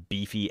have this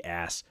beefy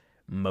ass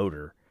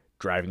motor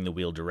driving the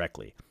wheel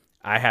directly.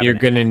 You're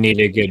going to need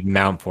a good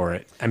mount for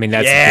it. I mean,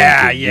 that's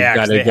yeah. You've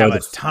got They to go have a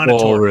the ton of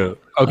full torque.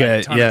 route.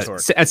 Okay, ton yeah. of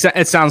torque.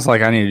 It sounds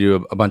like I need to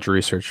do a bunch of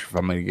research if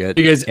I'm going to get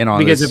in on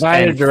because this. if I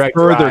had a and direct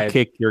further drive,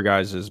 kick your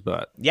guys'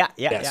 butt. Yeah.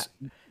 Yes.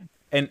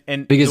 And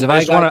because if I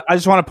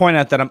just want to point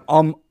out that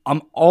I'm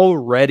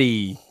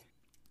already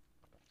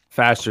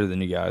faster than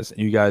you guys.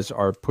 You guys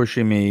are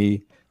pushing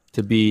me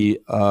to be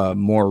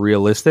more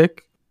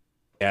realistic.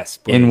 yes,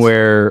 In please.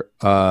 where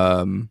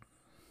I'm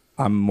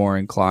more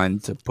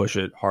inclined to push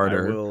it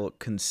harder. I will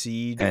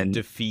concede And-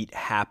 defeat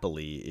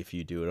happily if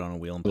you do it on a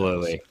wheel and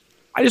pedals. Absolutely.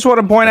 I just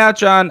want to point out,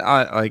 John,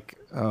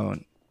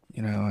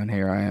 and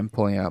here I am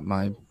pulling out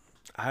my.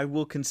 I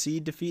will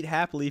concede defeat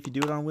happily if you do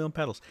it on wheel and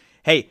pedals.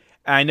 Hey,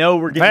 I know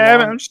we're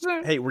getting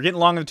long. Hey, we're getting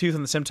long in the tooth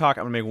on the sim talk.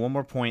 I'm gonna make one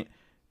more point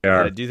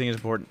that I do think is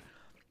important.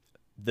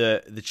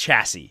 The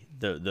chassis,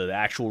 the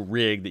actual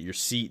rig that your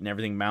seat and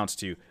everything mounts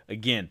to.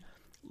 Again,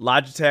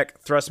 Logitech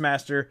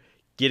Thrustmaster.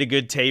 Get a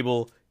good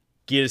table,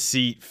 get a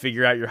seat,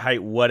 figure out your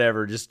height,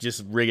 whatever.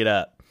 Just rig it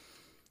up.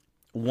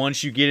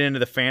 Once you get into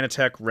the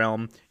Fanatec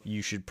realm,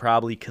 you should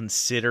probably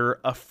consider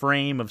a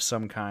frame of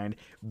some kind.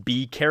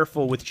 Be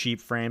careful with cheap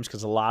frames,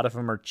 because a lot of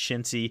them are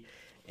chintzy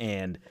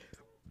and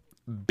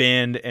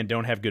bend and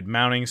don't have good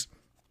mountings.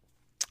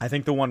 I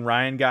think the one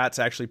Ryan got's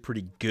actually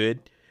pretty good.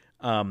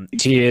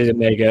 T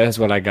Omega is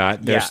what I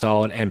got. They're Yeah.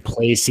 solid, and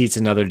Play Seat's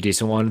another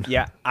decent one.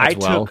 Yeah,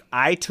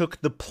 I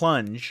took the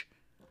plunge,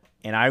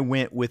 and I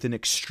went with an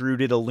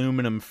extruded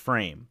aluminum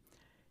frame.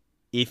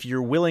 If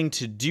you're willing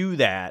to do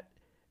that,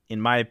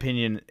 in my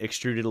opinion,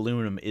 extruded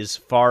aluminum is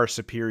far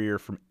superior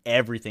from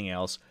everything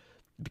else,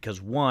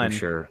 because one, For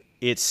sure.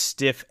 it's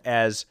stiff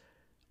as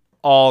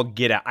all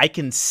get out. I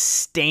can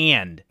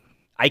stand.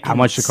 How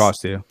much it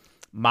cost you?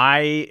 My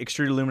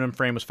extruded aluminum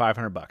frame was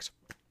 $500.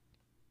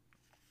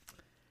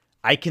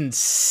 I can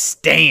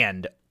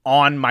stand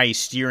on my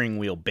steering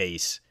wheel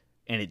base,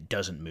 and it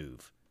doesn't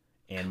move.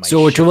 And my So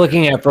what you're shifter-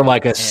 looking at for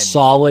like a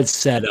solid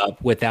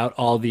setup without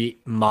all the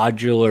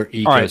modular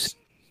eco right.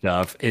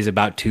 stuff is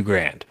about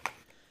 $2,000.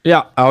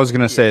 Yeah, I was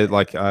gonna say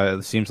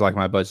it seems like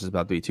my budget is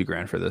about to be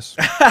 $2,000 for this.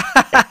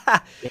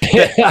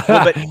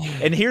 Well,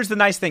 and here's the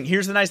nice thing.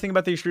 Here's the nice thing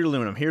about the extruded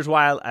aluminum. Here's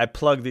why I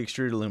plug the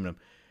extruded aluminum.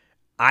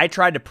 I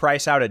tried to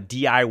price out a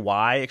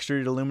DIY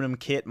extruded aluminum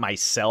kit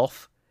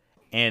myself,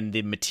 and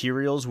the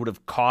materials would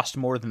have cost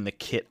more than the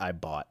kit I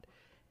bought.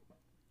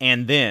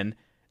 And then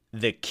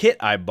the kit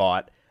I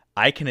bought,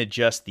 I can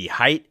adjust the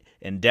height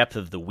and depth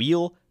of the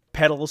wheel,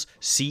 pedals,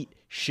 seat,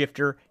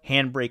 shifter,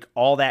 handbrake,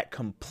 all that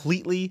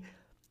completely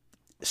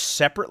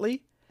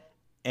separately.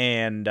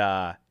 And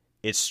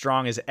it's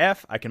strong as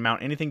F. I can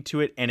mount anything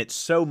to it, and it's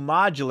so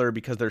modular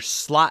because there's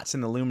slots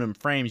in the aluminum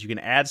frames. You can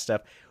add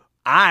stuff.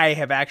 I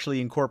have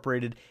actually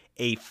incorporated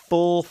a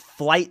full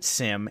flight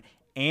sim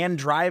and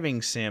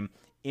driving sim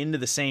into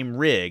the same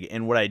rig.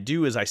 And what I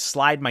do is I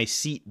slide my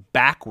seat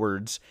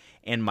backwards,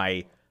 and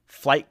my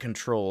flight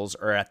controls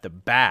are at the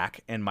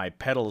back, and my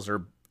pedals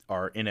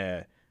are in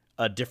a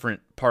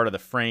different part of the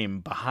frame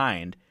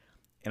behind,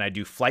 and I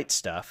do flight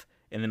stuff.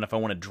 And then if I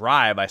want to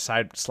drive, I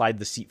slide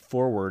the seat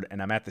forward,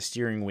 and I'm at the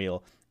steering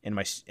wheel, and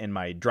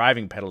my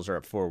driving pedals are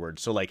up forward.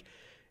 So like,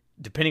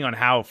 depending on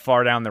how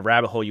far down the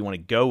rabbit hole you want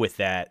to go with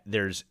that,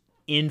 there's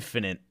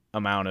infinite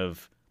amount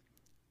of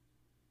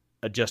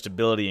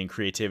adjustability and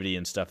creativity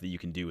and stuff that you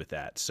can do with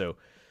that. So,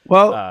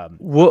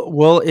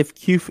 well, if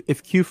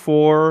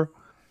Q4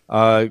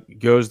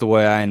 goes the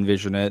way I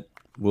envision it,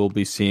 we'll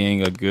be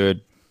seeing a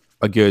good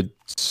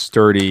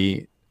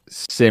sturdy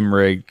sim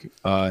rig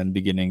in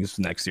beginnings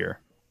next year.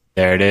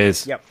 There it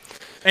is. Yep.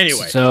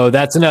 Anyway, so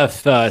that's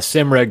enough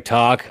sim rig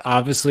talk.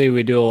 Obviously,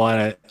 I do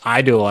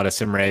a lot of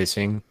sim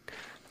racing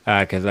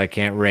because I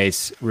can't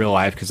race real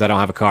life because I don't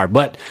have a car.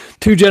 But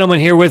two gentlemen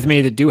here with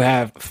me that do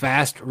have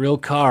fast, real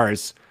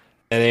cars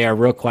that they are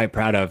real quite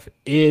proud of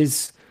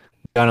is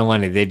John and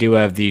Lenny. They do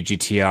have the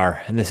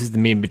GTR, and this is the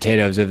meat and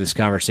potatoes of this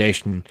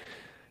conversation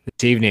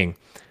this evening.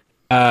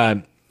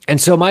 And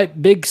so my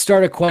big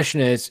starter question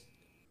is,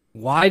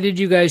 why did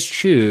you guys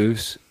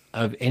choose,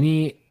 of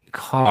any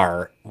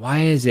car, why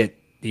is it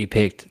that you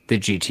picked the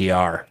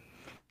GTR?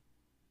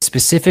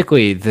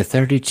 Specifically the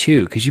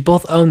 32, because you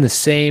both own the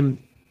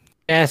same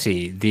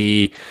chassis,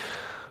 the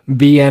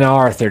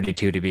BNR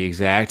 32 to be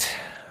exact.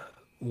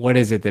 What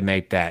is it that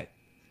make that?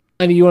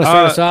 Lenny, you want to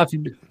start us off?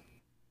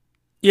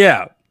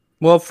 Yeah.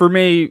 Well, for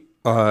me,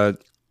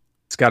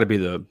 it's got to be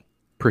the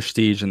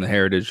prestige and the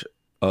heritage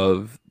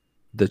of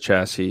the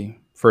chassis,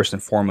 first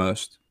and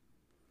foremost.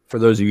 For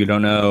those of you who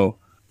don't know,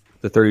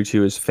 the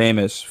 32 is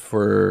famous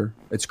for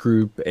its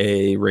Group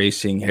A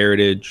racing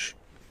heritage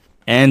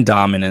and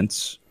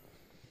dominance,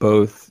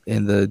 both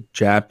in the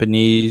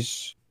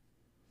Japanese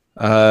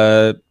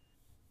Grand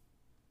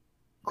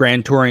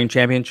Touring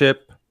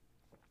Championship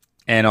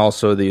and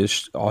also the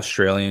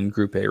Australian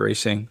Group A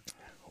racing.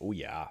 Oh,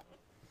 yeah.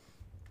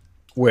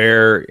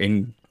 Where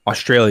in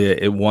Australia,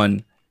 it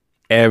won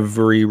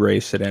every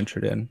race it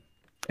entered in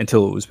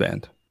until it was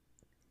banned.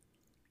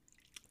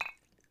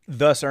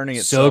 Thus earning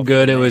it so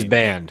good it was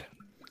banned.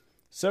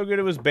 So good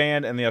it was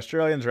banned, and the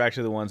Australians are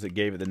actually the ones that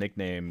gave it the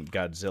nickname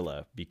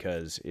Godzilla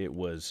because it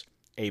was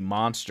a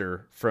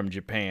monster from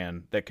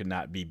Japan that could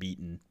not be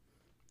beaten.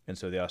 And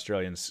so the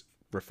Australians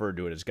referred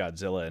to it as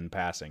Godzilla in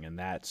passing, and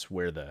that's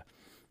where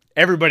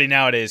everybody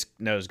nowadays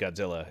knows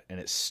Godzilla, and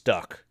it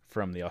stuck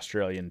from the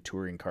Australian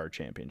Touring Car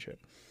Championship.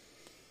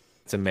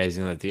 It's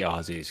amazing that the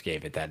Aussies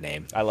gave it that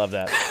name. I love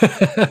that.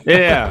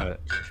 Yeah.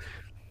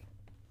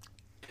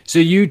 So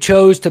you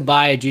chose to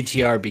buy a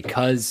GTR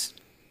because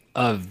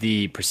of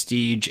the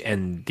prestige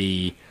and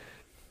the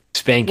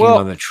spanking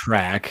on the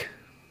track.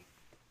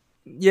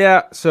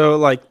 Yeah, so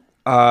like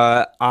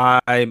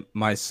I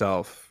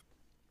myself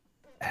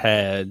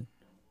had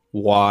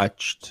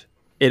watched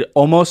it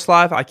almost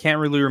live. I can't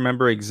really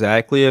remember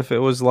exactly if it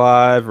was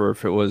live or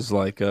if it was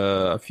like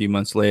a few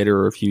months later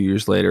or a few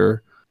years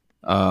later.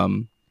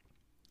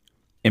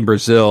 In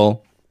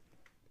Brazil,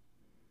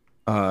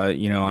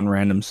 on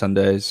random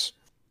Sundays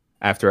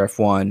after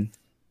F1,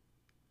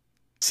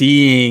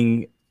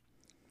 seeing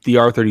the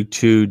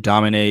R32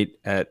 dominate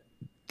at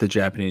the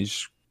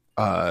Japanese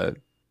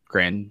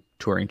Grand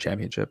Touring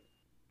Championship.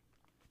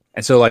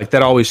 And so like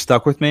that always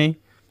stuck with me.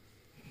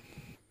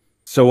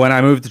 So when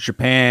I moved to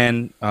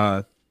Japan,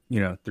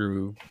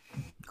 through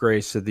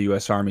grace of the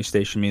U.S. Army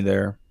stationed me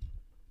there,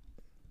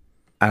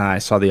 and I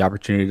saw the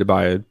opportunity to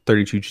buy a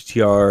 32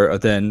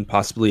 GTR, then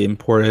possibly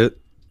import it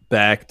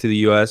back to the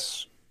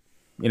U.S.,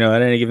 at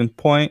any given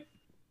point.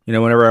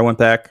 Whenever I went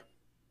back,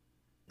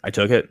 I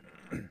took it.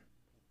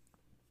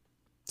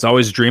 It's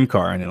always a dream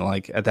car. And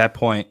like at that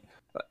point,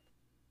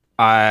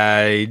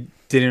 I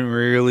didn't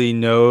really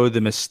know the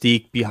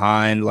mystique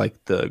behind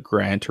like the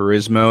Gran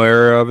Turismo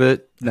era of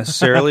it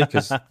necessarily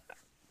because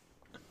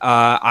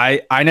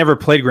I never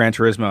played Gran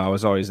Turismo. I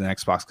was always an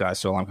Xbox guy,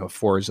 so I'm a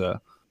Forza.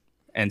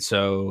 And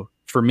so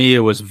for me, it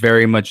was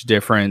very much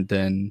different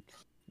than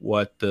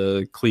what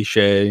the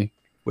cliche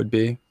would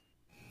be.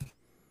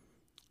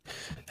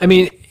 I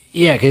mean,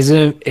 yeah, because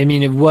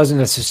it wasn't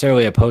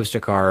necessarily a poster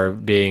car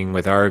being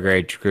with our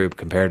age group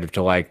comparative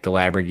to like the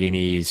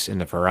Lamborghinis and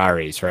the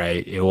Ferraris,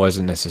 right? It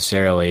wasn't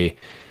necessarily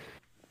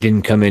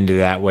didn't come into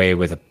that way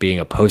with being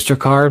a poster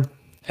car,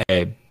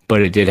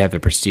 but it did have the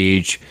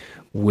prestige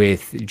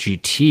with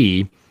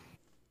GT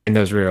and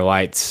those rear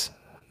lights.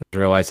 The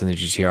rear lights on the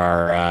GTR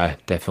are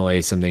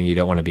definitely something you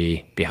don't want to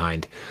be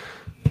behind.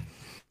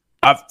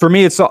 For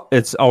me, it's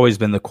always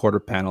been the quarter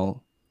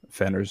panel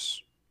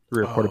fenders.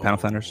 Rear quarter panel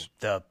fenders.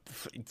 The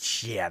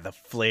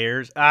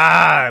flares.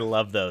 I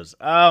love those.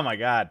 Oh my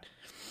god.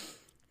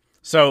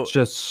 So it's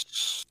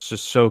just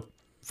so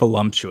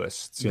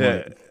voluptuous.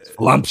 It's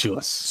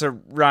voluptuous. So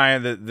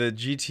Ryan, the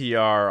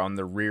GTR on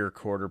the rear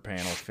quarter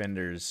panel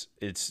fenders,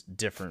 it's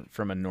different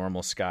from a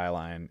normal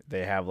Skyline.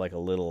 They have like a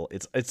little.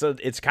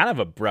 It's kind of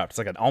abrupt. It's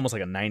like almost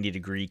like a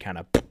 90-degree kind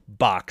of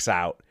box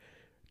out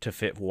to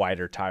fit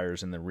wider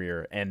tires in the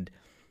rear. And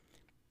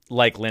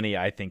like Lenny,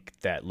 I think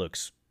that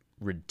looks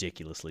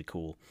ridiculously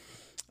cool.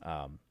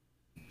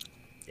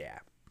 Yeah.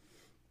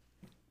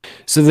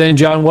 So then,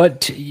 John,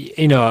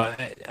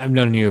 I've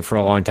known you for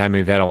a long time.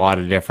 We've had a lot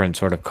of different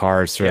sort of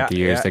cars throughout the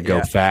years that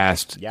go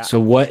fast. Yeah. So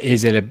what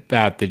is it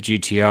about the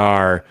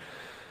GTR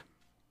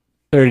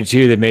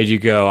 32 that made you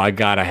go, I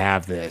got to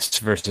have this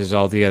versus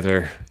all the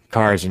other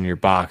cars in your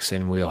box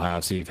and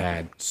wheelhouse you've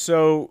had?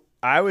 So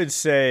I would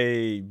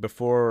say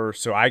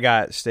I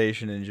got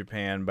stationed in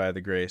Japan by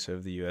the grace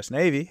of the U.S.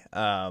 Navy,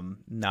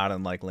 not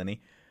unlike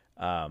Lenny.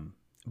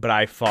 But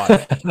I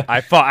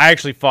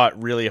actually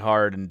fought really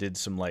hard and did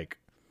some like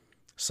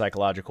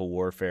psychological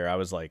warfare. I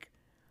was like,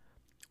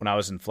 when I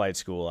was in flight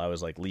school, I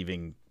was like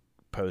leaving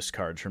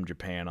postcards from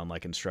Japan on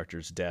like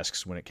instructors'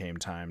 desks when it came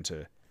time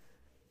to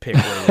pick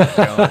where we were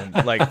going,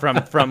 like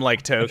from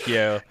like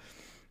Tokyo.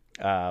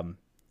 I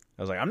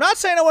was like, I'm not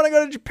saying I want to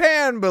go to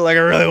Japan, but like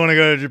I really want to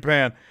go to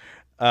Japan.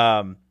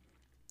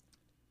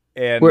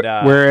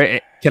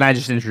 Where can I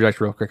just interject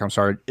real quick? I'm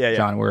sorry,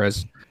 John.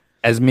 Whereas,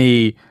 as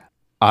me,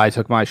 I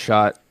took my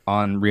shot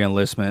on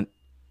re-enlistment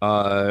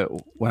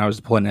when I was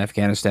deployed in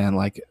Afghanistan.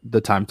 Like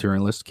the time to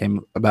enlist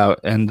came about,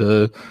 and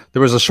there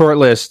was a short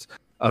list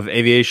of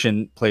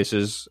aviation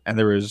places, and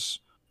there was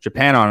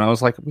Japan on. I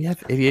was like, we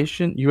have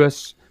aviation,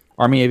 U.S.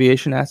 Army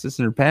aviation assets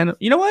in Japan.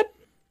 You know what?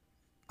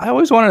 I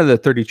always wanted the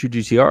 32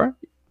 GTR,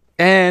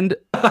 and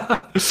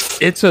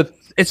it's a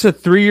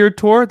 3-year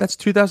tour. That's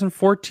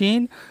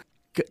 2014.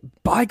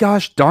 By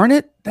gosh darn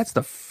it, that's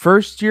the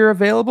first year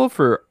available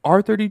for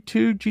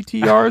R32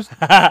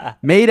 GTRs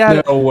made out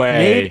of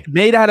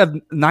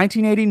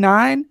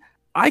 1989.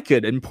 I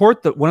could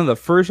import one of the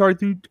first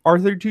R32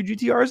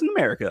 GTRs in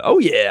America. Oh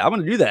yeah, I'm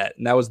gonna do that,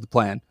 and that was the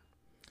plan.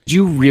 Did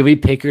you really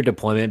pick your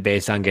deployment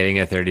based on getting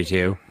a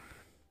 32?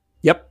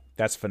 Yep,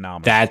 that's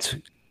phenomenal. That's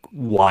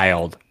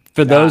wild.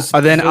 For those,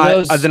 then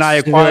I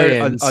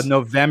acquired a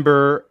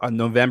November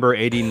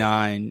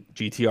 '89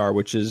 GTR,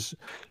 which is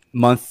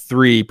month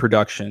 3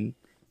 production,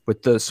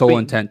 with the sole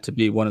intent to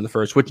be one of the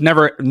first, which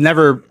never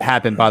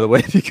happened, by the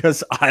way,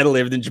 because I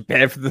lived in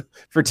Japan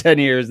for 10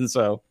 years, and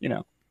so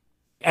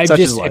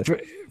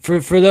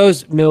for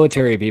those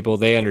military people,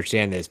 they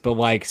understand this, but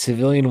like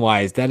civilian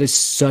wise, that is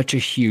such a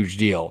huge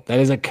deal. That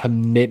is a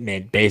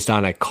commitment based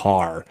on a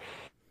car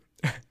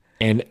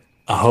and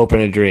a hope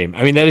and a dream.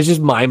 I mean, that is just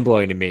mind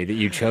blowing to me that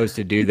you chose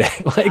to do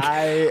that.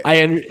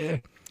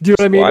 Like do you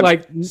know what I mean?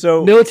 Like,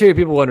 so military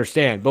people will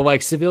understand, but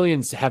like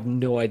civilians have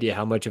no idea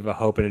how much of a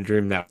hope and a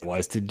dream that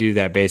was to do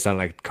that based on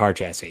like car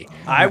chassis.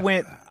 I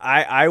went.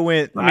 I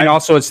mean,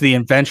 also it's the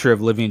adventure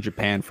of living in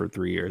Japan for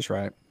 3 years,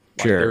 right?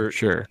 Sure.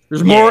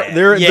 There's more.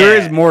 There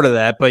is more to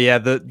that, but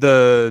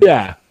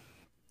the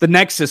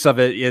nexus of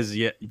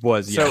it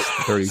was.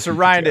 So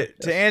Ryan,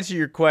 to answer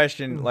your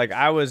question, like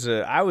I was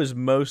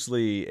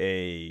mostly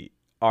a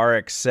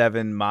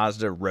RX-7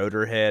 Mazda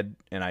rotor head,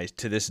 and I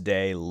to this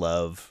day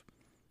love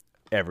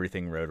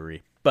everything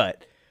rotary.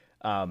 But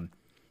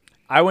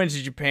I went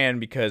to Japan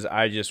because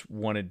I just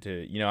wanted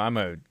to, I'm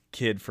a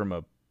kid from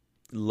a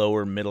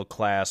lower middle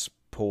class,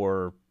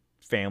 poor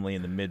family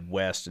in the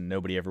Midwest, and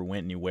nobody ever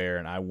went anywhere,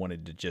 and I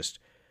wanted to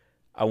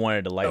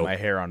light my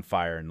hair on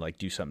fire and like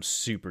do something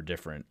super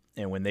different.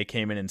 And when they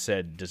came in and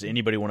said, does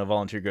anybody want to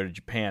volunteer to go to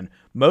Japan?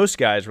 Most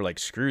guys were like,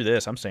 screw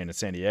this, I'm staying in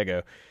San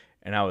Diego.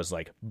 And I was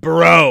like,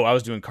 bro, I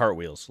was doing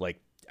cartwheels.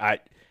 Like for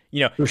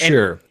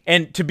sure.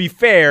 And to be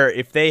fair,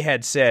 if they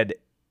had said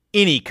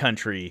any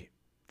country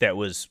that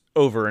was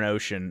over an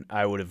ocean,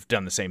 I would have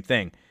done the same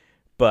thing.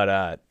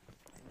 But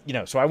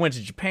so I went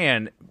to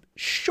Japan.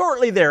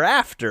 Shortly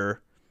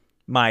thereafter,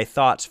 my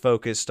thoughts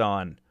focused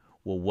on,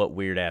 well, what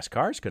weird ass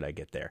cars could I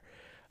get there?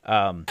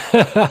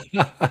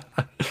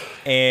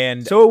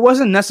 And so it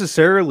wasn't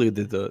necessarily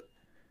the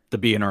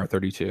B&R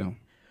 32.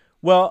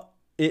 Well,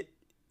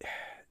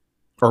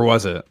 or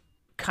was it?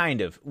 Kind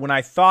of. When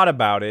I thought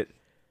about it,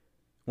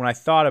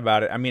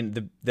 I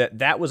mean,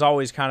 that was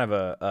always kind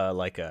of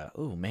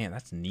oh man,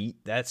 that's neat,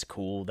 that's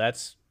cool,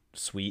 that's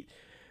sweet,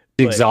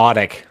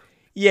 exotic.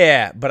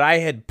 Yeah, but I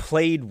had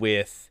played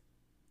with,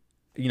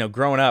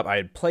 growing up, I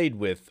had played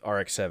with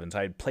RX-7s,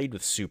 I had played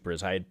with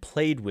Supras, I had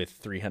played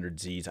with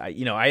 300Zs.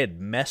 I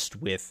had messed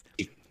with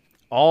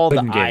all the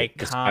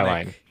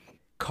iconic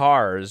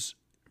cars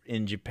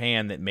in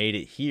Japan that made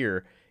it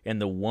here, and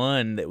the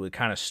one that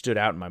kind of stood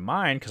out in my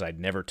mind because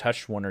I'd never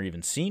touched one or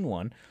even seen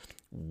one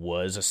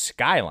was a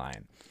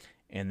Skyline.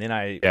 And then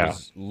I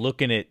was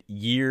looking at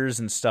years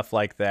and stuff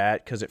like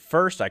that, because at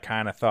first I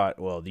kind of thought,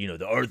 well, the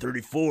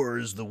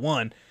R34 is the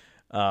one.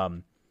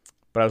 But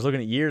I was looking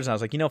at years, and I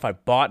was like, if I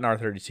bought an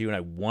R32 and I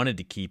wanted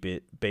to keep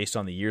it based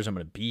on the years I'm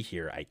going to be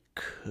here, I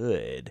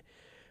could.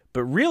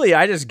 But really,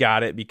 I just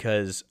got it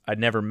because I'd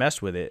never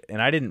messed with it,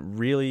 and I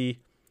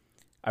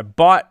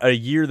bought a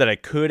year that I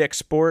could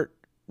export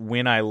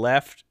when I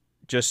left,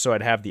 just so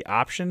I'd have the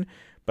option.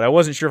 But I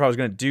wasn't sure if I was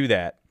going to do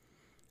that.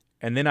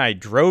 And then I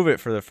drove it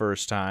for the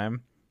first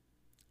time,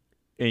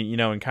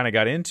 and kind of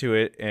got into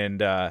it.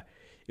 And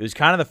it was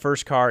kind of the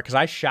first car, because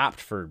I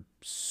shopped for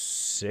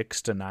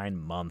 6 to 9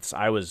 months.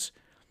 I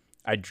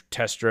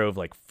test drove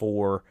like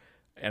 4,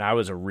 and I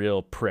was a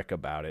real prick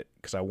about it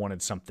because I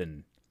wanted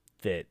something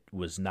that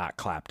was not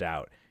clapped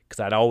out, because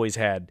I'd always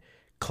had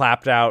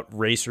clapped out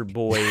Racer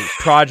Boy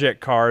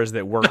project cars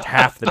that worked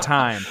half the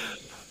time.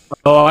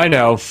 Oh, I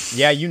know.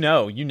 Yeah, you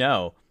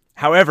know.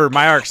 However,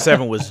 my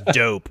RX-7 was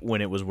dope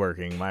when it was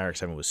working. My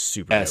RX-7 was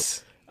super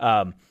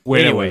dope.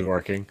 When it was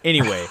working.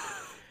 Anyway,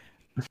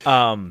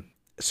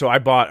 so I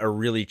bought a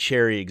really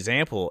cherry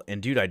example,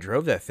 and dude, I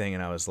drove that thing,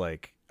 and I was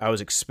like, I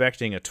was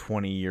expecting a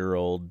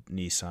 20-year-old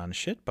Nissan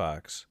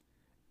shitbox.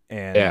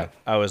 And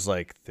I was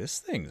like, this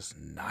thing's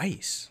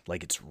nice.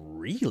 Like, it's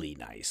really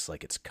nice.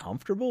 Like, it's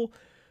comfortable.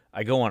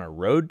 I go on a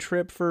road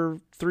trip for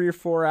 3 or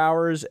 4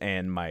 hours,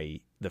 and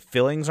the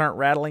fillings aren't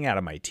rattling out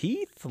of my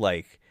teeth.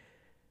 Like,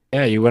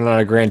 yeah, you went on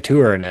a grand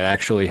tour, and it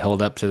actually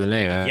held up to the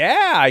name. Huh?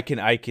 Yeah, I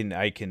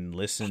can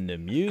listen to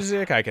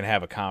music. I can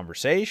have a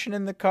conversation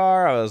in the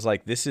car. I was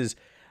like, this is,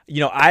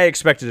 I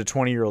expected a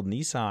 20-year-old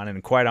Nissan,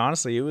 and quite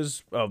honestly, it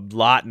was a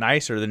lot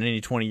nicer than any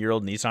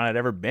 20-year-old Nissan I'd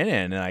ever been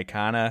in.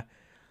 And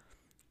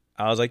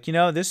I was like,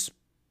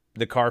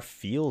 the car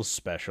feels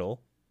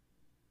special.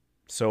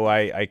 So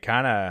I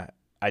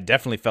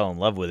definitely fell in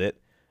love with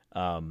it.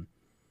 And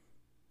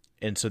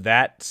so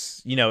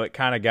that's, I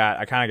kind of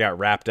got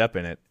wrapped up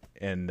in it.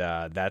 And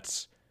I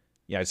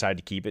decided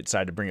to keep it,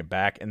 decided to bring it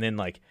back. And then,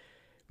 like,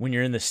 when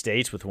you're in the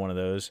States with one of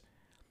those,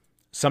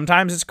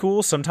 sometimes it's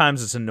cool,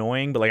 sometimes it's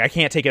annoying, but, like, I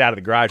can't take it out of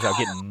the garage without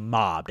getting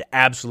mobbed.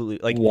 Absolutely.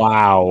 Like,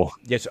 wow.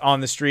 It's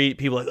on the street,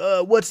 people are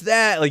like, what's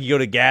that? Like, you go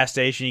to a gas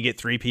station, you get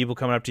 3 people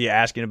coming up to you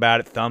asking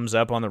about it, thumbs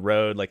up on the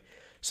road. Like,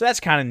 so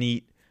that's kind of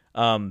neat.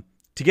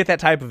 To get that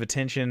type of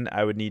attention,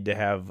 I would need to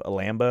have a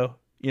Lambo.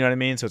 You know what I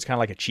mean? So it's kind of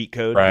like a cheat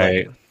code.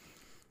 Right. Like,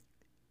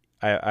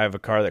 I have a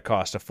car that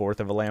costs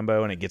 1/4 of a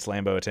Lambo, and it gets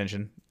Lambo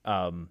attention.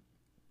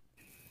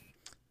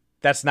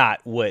 That's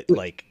not what,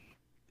 like,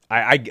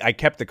 I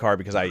kept the car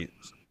because I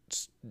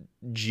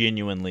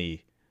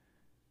genuinely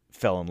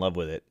fell in love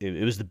with it.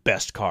 It was the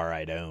best car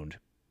I'd owned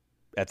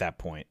at that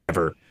point.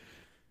 Ever.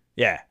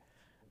 Yeah.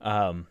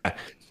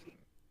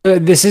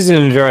 This is an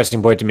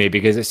interesting point to me,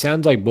 because it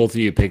sounds like both of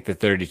you picked the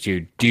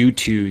 32 due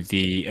to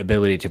the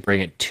ability to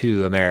bring it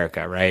to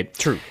America, right?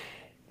 True.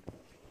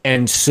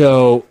 And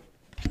so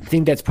I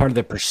think that's part of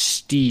the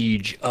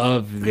prestige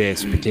of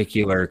this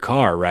particular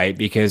car, right?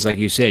 Because, like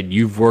you said,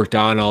 you've worked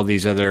on all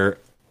these other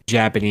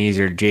Japanese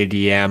or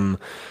JDM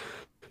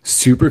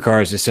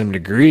supercars to some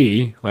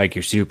degree, like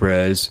your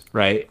Supras,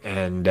 right?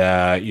 And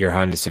your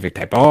Honda Civic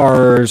Type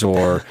Rs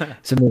or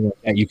something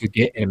like that you could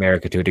get in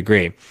America to a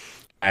degree.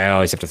 I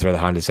always have to throw the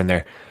Hondas in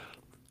there.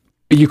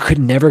 But you could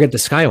never get the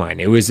Skyline.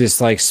 It was this,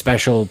 like,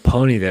 special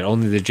pony that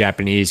only the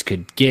Japanese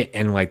could get,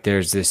 and, like,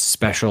 there's this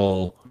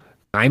special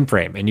time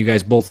frame, and you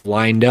guys both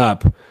lined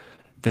up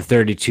the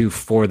 32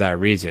 for that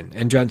reason.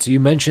 And John, so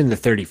you mentioned the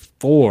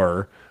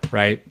 34,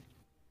 right?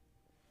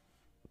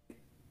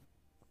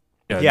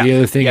 The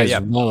other thing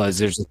well as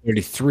there's a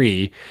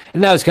 33,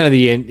 and that was kind of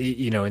in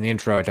the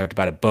intro I talked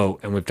about a boat,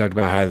 and we've talked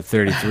about how the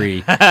 33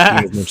 you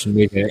guys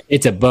mentioned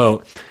it's a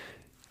boat.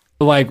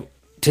 Like,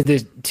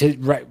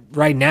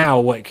 right now,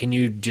 what can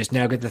you just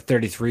now get the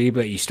 33,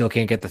 but you still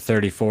can't get the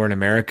 34 in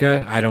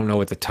America? I don't know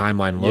what the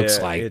timeline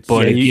looks like,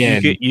 but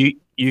again,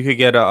 you could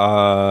get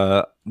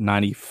a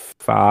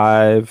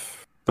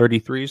 95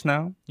 33s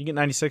now. You get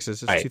 96s.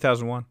 It's right.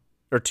 2001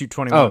 or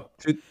 221. Oh,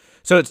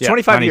 so it's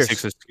 25 years.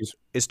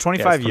 It's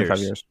 25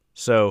 years. years.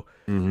 So,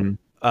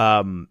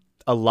 a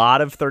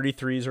lot of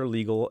 33s are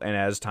legal, and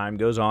as time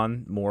goes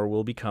on, more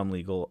will become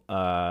legal.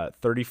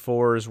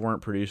 34s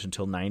weren't produced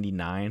until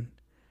 99.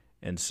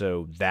 And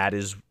so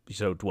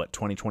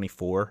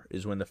 2024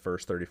 is when the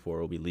first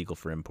 34 will be legal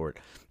for import.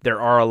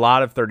 There are a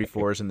lot of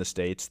 34s in the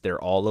States.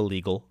 They're all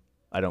illegal.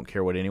 I don't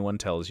care what anyone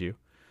tells you.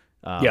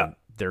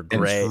 They're gray.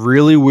 And it's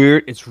really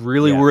weird. It's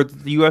really weird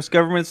that the U.S.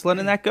 government's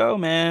letting that go,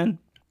 man.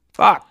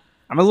 Fuck.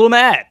 I'm a little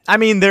mad. I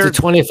mean, it's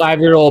a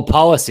 25-year-old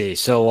policy,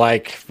 so,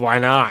 like, why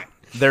not?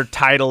 They're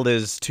titled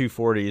as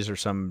 240s or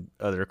some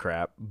other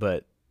crap,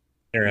 but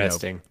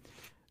interesting.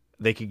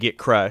 They could get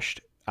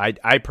crushed.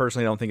 I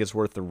personally don't think it's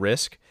worth the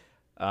risk.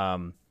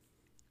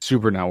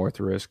 Super not worth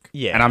the risk.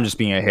 Yeah, and I'm just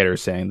being a hater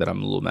saying that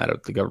I'm a little mad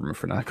at the government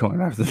for not going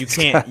after this.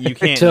 You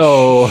can't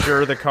so,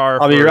 insure the car.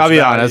 I'll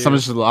be honest.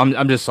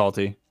 I'm just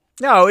salty.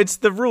 No, it's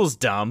the rule's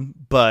dumb,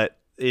 but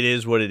it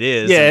is what it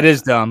is. Yeah, it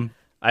is dumb.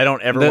 I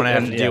don't ever want to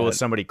have to deal with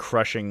somebody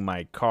crushing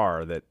my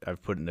car that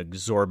I've put an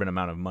exorbitant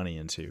amount of money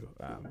into.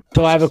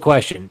 So I have a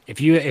question. If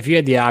you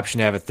had the option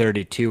to have a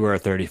 32 or a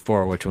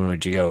 34, which one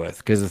would you go with?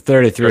 Because the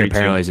 33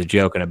 apparently is a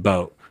joke in a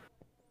boat.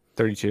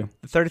 32.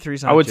 The 33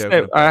 is not I would a joke.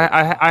 say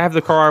I have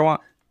the car I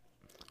want.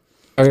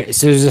 Okay,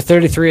 so is the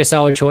 33 a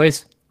solid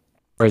choice?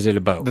 or is it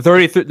a boat?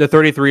 The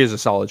 33 is a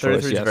solid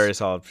choice. 33 is Yes. a very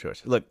solid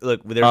choice. Look.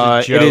 There's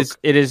a joke.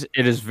 It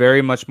is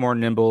very much more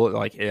nimble.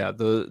 Like, yeah,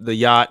 the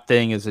yacht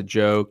thing is a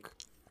joke.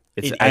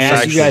 It I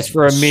asked you guys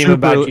for a meme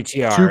about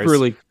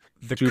GTRs.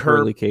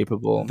 Superly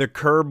capable. The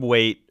curb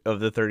weight of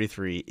the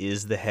 33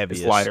 is the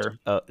heaviest. It's lighter.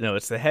 No,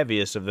 it's the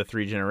heaviest of the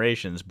 3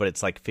 generations, but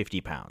it's like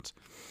 50 pounds.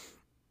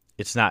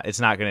 It's not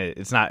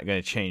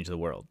gonna change the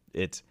world.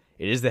 It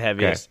is the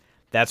heaviest. Okay.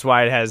 That's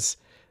why it has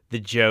the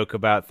joke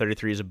about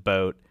 33 is a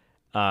boat.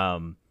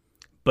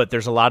 But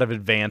there's a lot of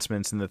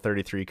advancements in the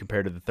 33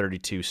 compared to the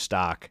 32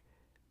 stock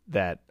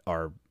that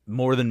are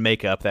more than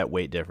make up that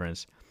weight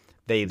difference.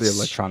 The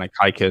electronic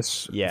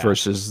HICUS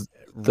versus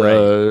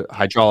the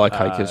hydraulic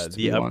HICUS.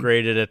 The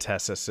upgraded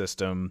Atessa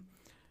system,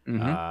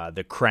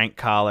 the crank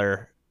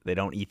collar. They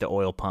don't eat the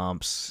oil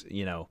pumps,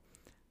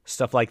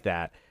 stuff like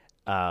that.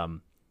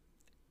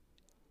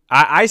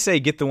 I say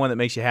get the one that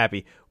makes you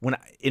happy.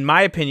 In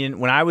my opinion,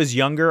 when I was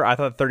younger, I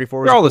thought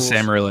 34 was They're all cool. the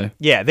same, really.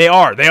 Yeah, they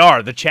are. They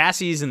are. The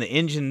chassis and the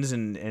engines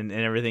and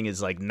everything is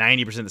like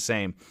 90% the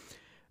same.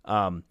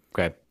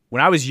 Okay.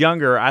 When I was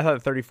younger, I thought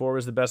the 34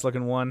 was the best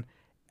looking one.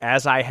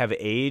 As I have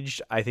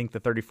aged, I think the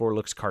 34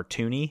 looks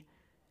cartoony.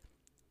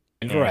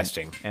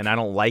 Interesting. And I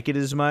don't like it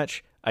as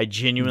much. I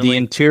genuinely... The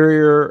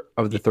interior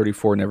of the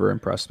 34 never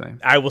impressed me.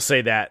 I will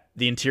say that.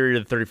 The interior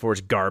of the 34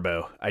 is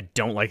garbo. I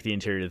don't like the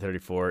interior of the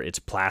 34. It's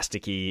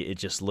plasticky. It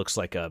just looks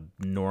like a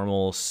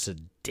normal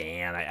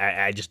sedan.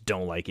 I just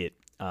don't like it.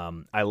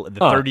 The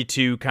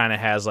 32 kind of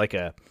has like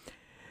an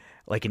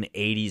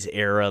 80s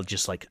era,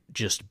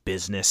 just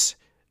business.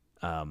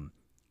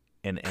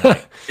 And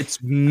it's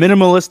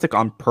minimalistic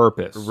on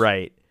purpose.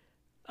 Right.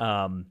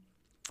 The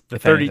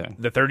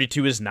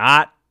 32 is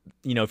not.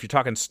 If you're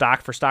talking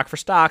stock for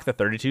stock, the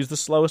 32 is the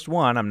slowest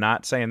one. I'm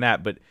not saying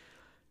that, but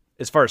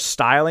as far as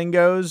styling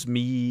goes,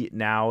 me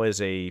now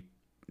as a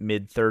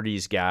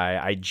mid-30s guy,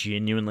 I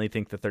genuinely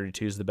think the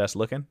 32 is the best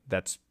looking.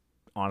 That's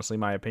honestly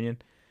my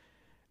opinion.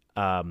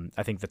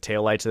 I think the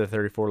taillights of the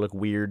 34 look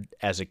weird.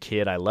 As a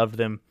kid, I loved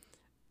them.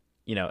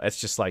 It's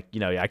just like,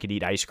 I could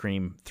eat ice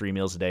cream 3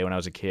 meals a day when I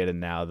was a kid,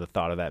 and now the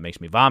thought of that makes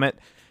me vomit.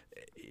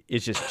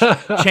 It's just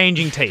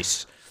changing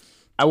tastes.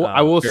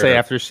 I will say,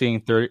 after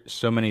seeing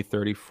so many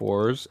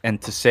 34s,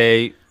 and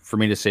for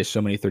me to say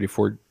so many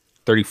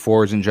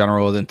 34s in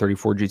general than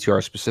 34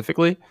 GTR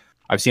specifically,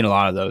 I've seen a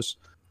lot of those.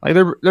 Like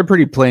they're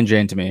pretty plain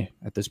Jane to me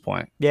at this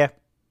point. Yeah,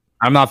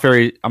 I'm not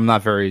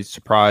very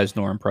surprised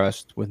nor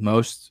impressed with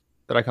most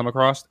that I come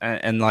across,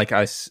 and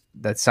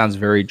that sounds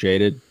very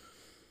jaded.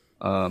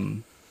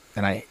 And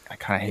I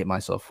kind of hate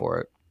myself for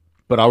it,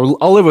 but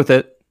I'll live with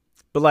it.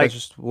 But that's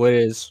just what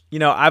it is.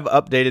 I've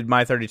updated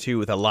my 32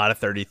 with a lot of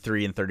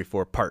 33 and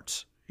 34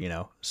 parts.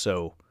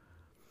 So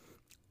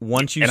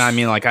once you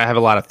I have a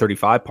lot of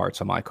 35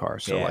 parts on my car,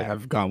 so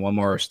I've gone one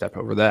more step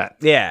over that.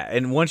 Yeah,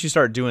 and once you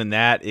start doing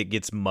that, it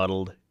gets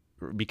muddled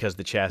because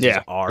the chassis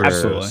are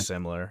so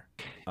similar.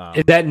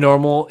 Is that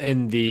normal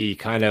in the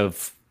kind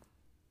of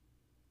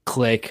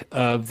click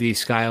of the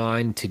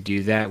Skyline to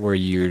do that, where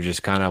you're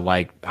just kind of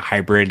like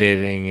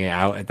hybriding it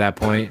out at that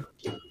point?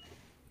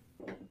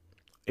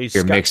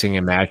 You're mixing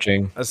and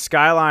matching. A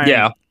Skyline,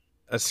 yeah.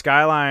 A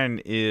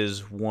Skyline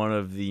is one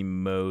of the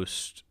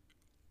most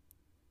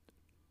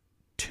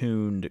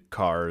tuned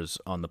cars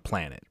on the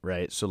planet,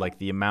 right? So like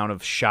the amount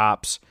of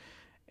shops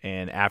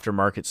and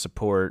aftermarket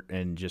support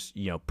and just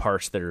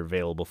parts that are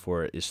available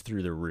for it is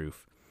through the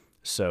roof.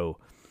 So,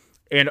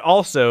 and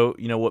also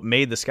what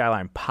made the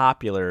Skyline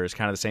popular is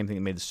kind of the same thing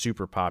that made the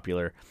Super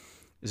popular,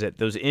 is that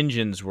those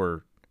engines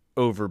were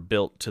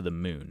overbuilt to the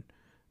moon.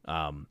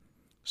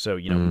 So,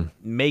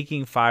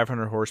 making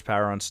 500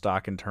 horsepower on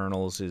stock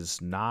internals is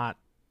not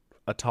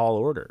a tall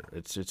order.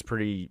 It's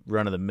pretty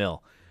run of the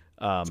mill.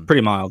 It's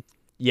pretty mild.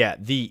 Yeah.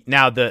 The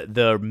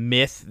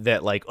myth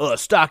that a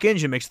stock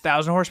engine makes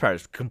 1,000 horsepower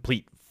is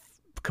complete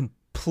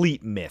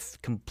myth,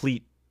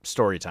 complete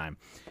story time.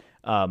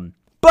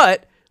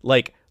 But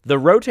the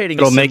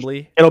rotating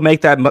assembly, it'll make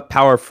that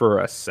power for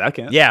a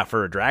second. Yeah,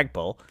 for a drag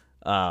pull.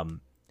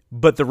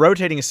 But the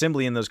rotating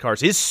assembly in those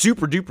cars is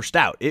super duper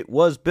stout. It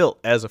was built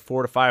as a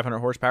 400 to 500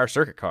 horsepower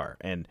circuit car.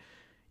 And,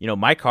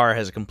 my car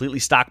has a completely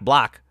stock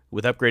block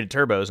with upgraded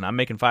turbos, and I'm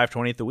making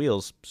 520 at the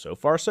wheels. So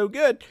far, so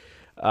good.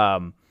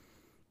 That's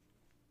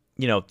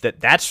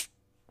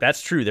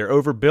true. They're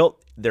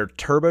overbuilt. They're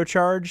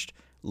turbocharged,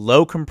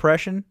 low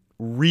compression,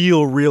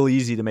 real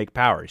easy to make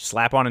power.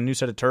 Slap on a new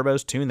set of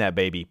turbos, tune that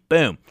baby.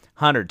 Boom.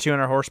 100,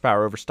 200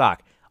 horsepower over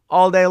stock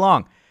all day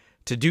long.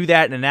 To do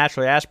that in a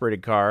naturally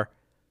aspirated car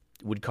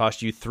would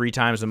cost you 3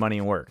 times the money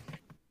and work.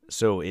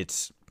 So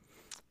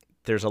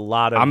there's a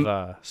lot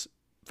of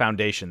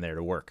foundation there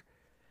to work.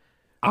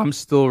 I'm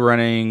still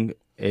running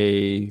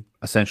a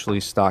essentially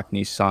stock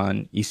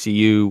Nissan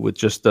ECU with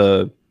just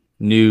a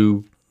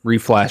new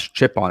reflash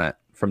chip on it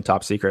from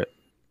Top Secret.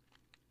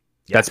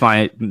 Yeah. That's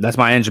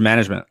my engine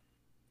management.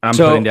 I'm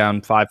putting down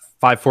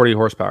 540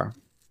 horsepower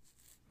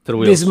to the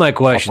wheels. This is my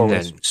question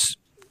then.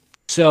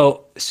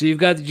 So you've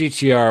got the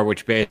GTR,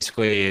 which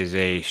basically is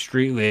a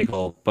street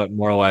legal, but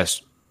more or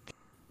less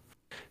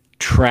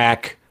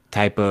track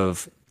type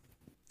of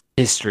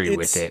history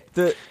with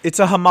it. It's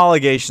a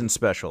homologation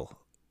special,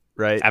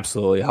 right?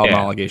 Absolutely,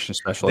 homologation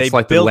special. They It's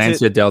like the built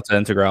Lancia Delta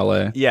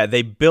Integrale. Yeah,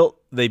 they built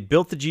the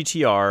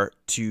GTR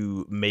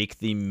to make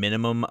the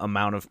minimum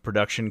amount of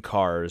production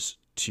cars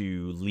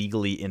to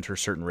legally enter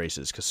certain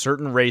races, because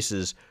certain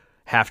races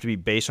have to be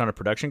based on a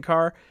production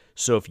car.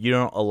 So if you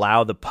don't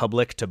allow the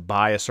public to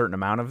buy a certain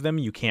amount of them,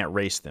 you can't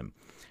race them,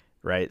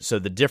 right? So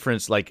the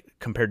difference, like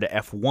compared to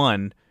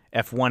F1,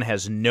 F1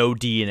 has no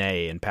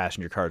DNA in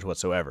passenger cars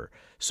whatsoever.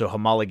 So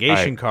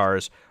homologation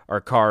cars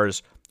are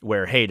cars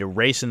where, hey, to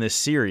race in this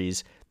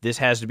series, this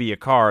has to be a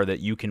car that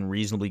you can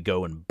reasonably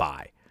go and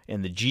buy.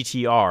 And the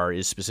GTR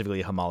is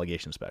specifically a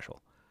homologation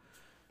special.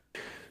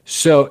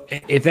 So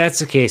if that's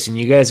the case, and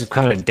you guys have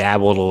kind of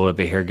dabbled a little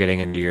bit here getting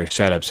into your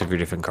setups of your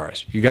different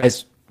cars, you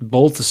guys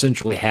both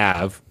essentially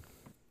have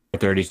a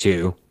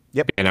 32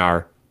 in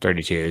our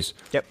 32s.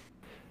 Yep.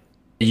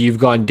 You've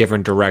gone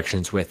different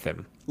directions with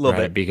them. A little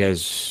bit.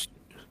 Because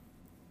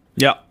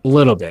Yeah, a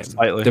little bit.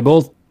 Slightly. They're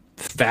both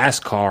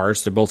fast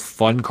cars. They're both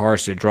fun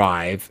cars to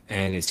drive.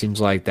 And it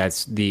seems like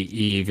that's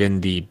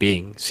even the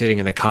being sitting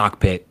in the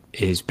cockpit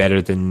is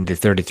better than the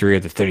 33 or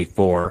the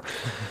 34.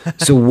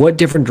 So what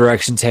different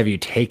directions have you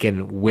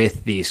taken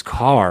with these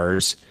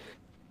cars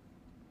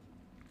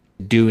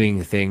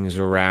doing things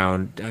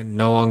around?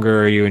 No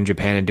longer are you in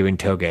Japan and doing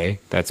toge.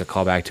 That's a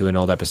callback to an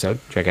old episode.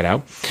 Check it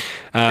out.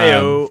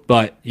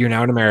 But you're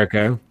now in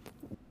America.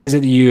 What is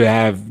it that you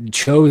have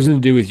chosen to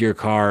do with your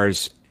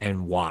cars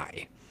and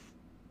why?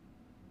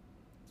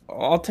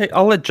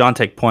 I'll let John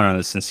take point on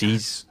this since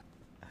he's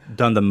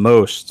done the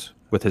most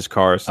with his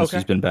cars since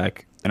he's been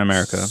back in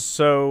America.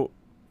 So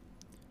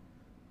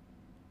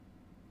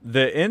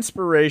the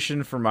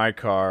inspiration for my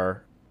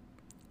car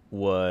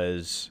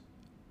was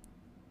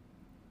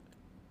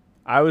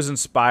I was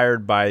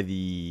inspired by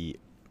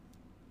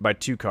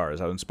two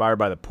cars. I was inspired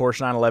by the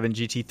Porsche 911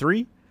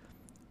 GT3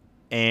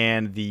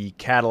 and the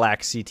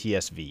Cadillac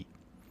CTS-V.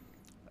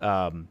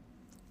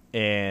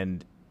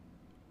 And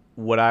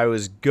what I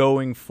was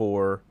going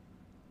for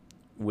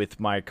with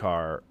my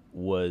car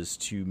was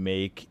to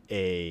make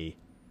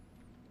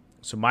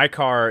so my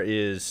car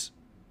is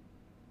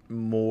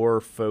more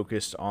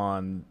focused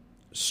on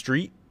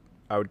street.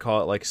 I would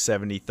call it like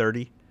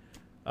 70-30,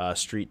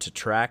 street to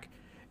track.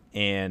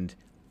 And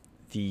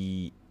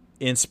the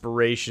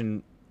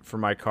inspiration for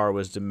my car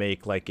was to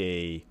make like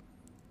a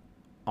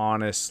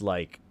honest,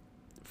 like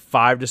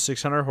 500 to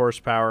 600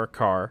 horsepower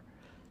car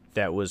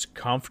that was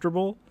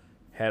comfortable,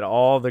 had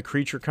all the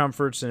creature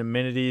comforts and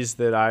amenities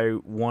that I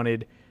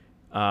wanted,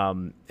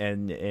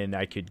 and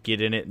I could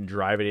get in it and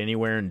drive it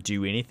anywhere and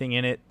do anything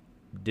in it.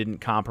 Didn't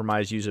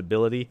compromise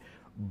usability,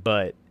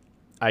 but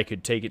I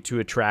could take it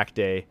to a track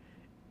day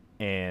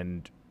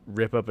and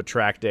rip up a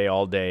track day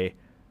all day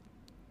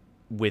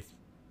with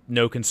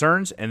no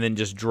concerns, and then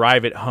just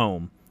drive it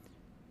home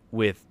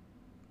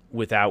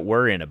without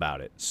worrying about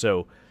it.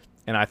 So,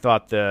 and I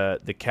thought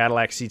the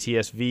Cadillac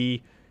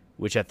CTS-V,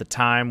 which at the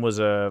time was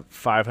a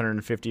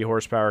 550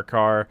 horsepower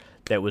car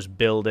that was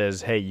billed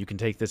as, hey, you can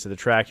take this to the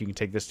track, you can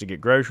take this to get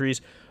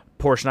groceries.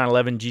 Porsche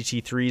 911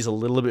 GT3 is a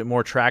little bit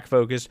more track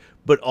focused,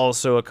 but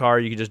also a car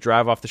you can just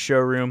drive off the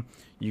showroom.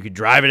 You could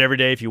drive it every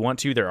day if you want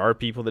to. There are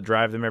people that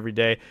drive them every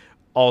day.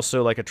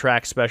 Also like a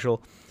track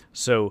special.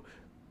 So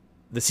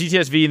the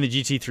CTS-V and the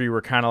GT3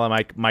 were kind of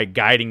like my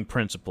guiding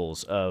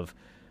principles of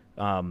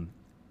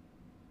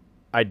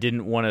I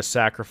didn't want to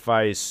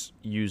sacrifice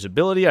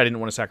usability. I didn't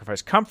want to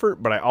sacrifice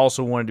comfort, but I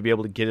also wanted to be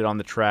able to get it on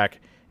the track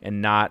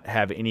and not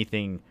have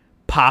anything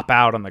pop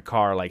out on the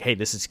car like, hey,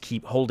 this is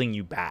keep holding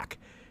you back,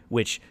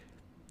 which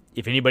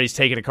if anybody's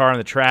taking a car on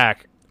the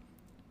track,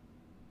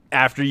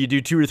 after you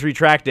do 2 or 3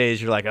 track days,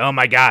 you're like, oh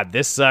my God,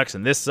 this sucks,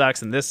 and this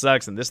sucks, and this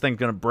sucks, and this thing's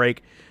going to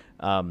break.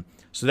 So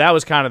that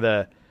was kind of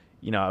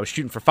I was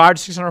shooting for 500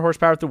 to 600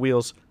 horsepower with the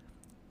wheels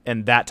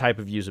and that type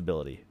of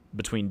usability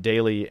between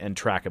daily and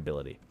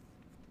trackability.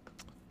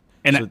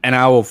 And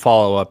I will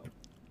follow up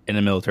in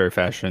a military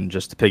fashion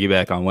just to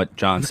piggyback on what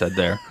John said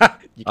there.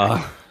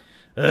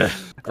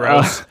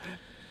 Gross.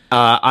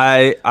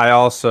 I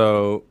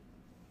also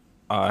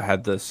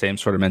had the same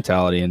sort of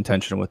mentality and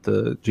intention with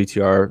the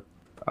GTR.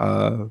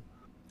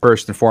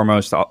 First and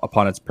foremost,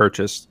 upon its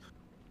purchase,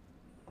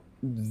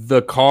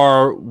 the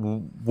car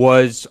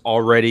was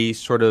already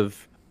sort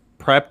of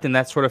prepped in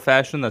that sort of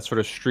fashion, that sort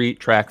of street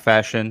track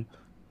fashion.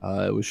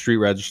 It was street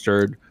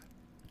registered,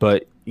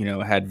 but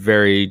had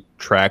very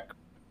track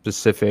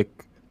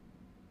specific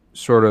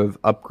sort of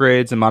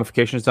upgrades and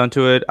modifications done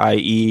to it,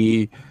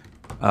 i.e.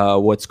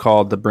 What's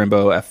called the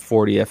Brembo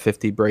F40,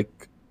 F50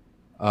 brake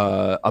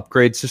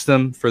upgrade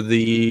system for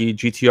the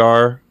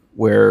GTR,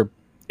 where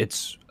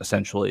it's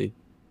essentially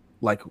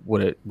like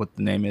what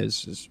the name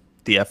is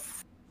the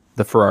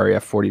Ferrari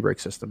F40 brake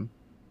system.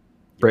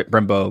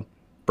 Brembo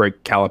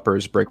brake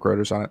calipers, brake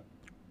rotors on it.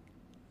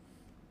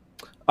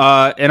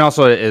 And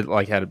also it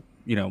like had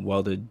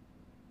welded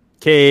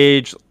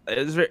cage.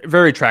 It's very,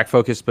 very track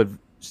focused, but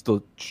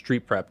still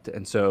street prepped.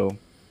 And so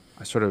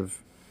I sort of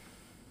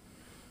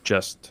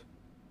just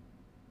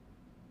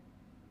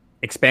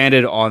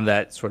expanded on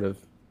that sort of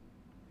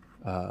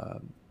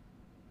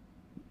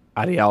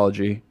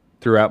ideology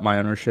throughout my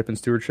ownership and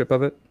stewardship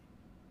of it.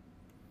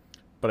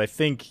 But I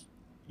think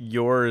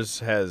yours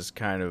has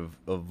kind of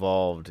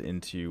evolved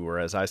into,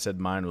 whereas I said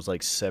mine was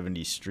like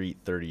 70 street,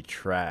 30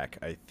 track,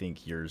 I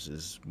think yours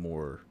is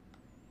more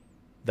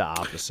the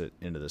opposite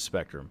end of the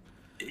spectrum.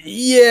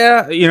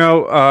 Yeah,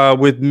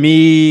 with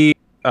me,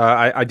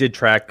 I did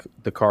track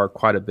the car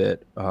quite a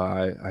bit.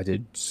 I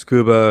did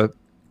Scuba,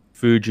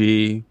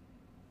 Fuji,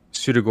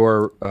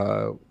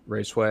 Sudagore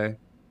Raceway,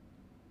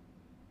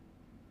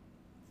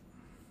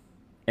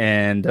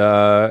 and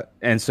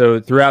so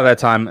throughout that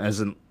time,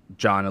 as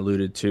John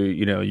alluded to,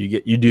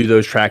 you do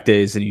those track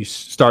days and you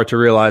start to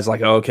realize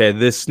like, oh, okay,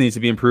 this needs to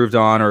be improved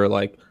on, or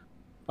like,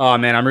 oh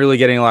man, I'm really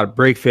getting a lot of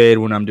brake fade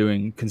when I'm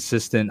doing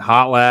consistent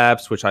hot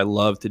laps, which I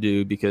love to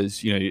do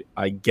because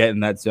I get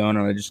in that zone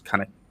and I just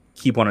kind of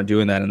keep on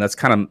doing that, and that's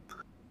kind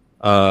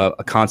of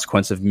a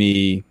consequence of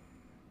me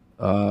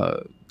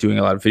doing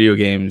a lot of video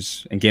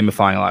games and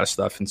gamifying a lot of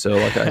stuff, and so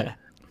like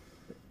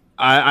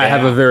I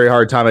have a very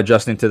hard time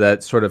adjusting to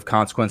that sort of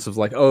consequence of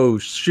like, oh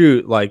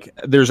shoot, like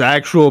there's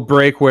actual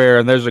brake wear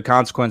and there's a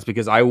consequence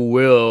because I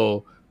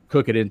will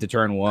cook it into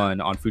turn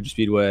one on Fuji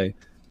Speedway.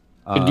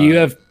 Do you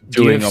have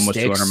almost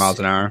sticks? 200 miles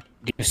an hour?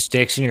 Do you have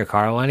sticks in your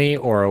car, Lenny,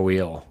 or a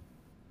wheel?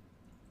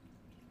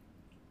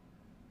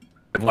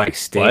 Like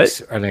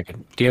sticks? Or like,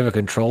 do you have a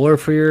controller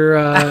for your?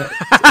 Or do you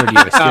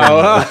have a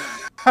steering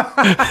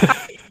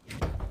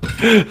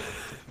wheel?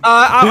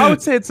 I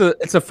would say it's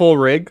a full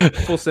rig,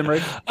 full sim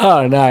rig.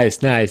 Oh,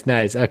 nice.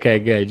 Okay,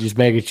 good. Just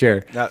making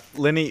sure. Now,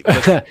 Lenny,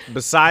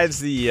 besides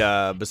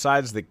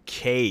the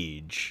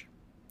cage,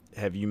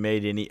 have you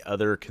made any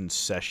other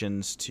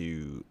concessions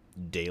to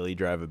daily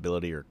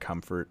drivability or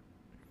comfort?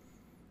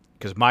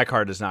 Because my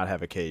car does not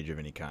have a cage of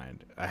any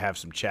kind. I have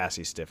some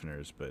chassis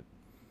stiffeners, but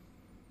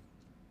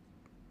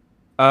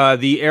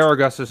the Air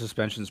Augusta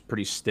suspension is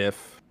pretty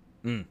stiff,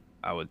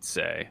 I would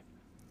say.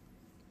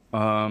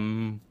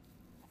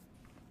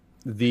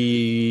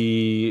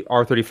 The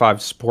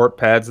R35 sport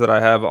pads that I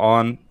have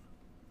on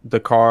the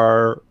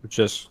car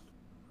just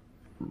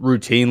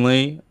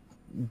routinely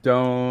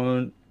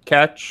don't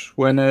catch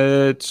when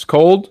it's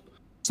cold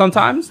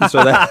sometimes, and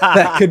so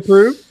that could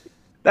prove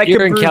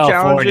You're in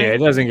California. It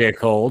doesn't get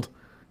cold.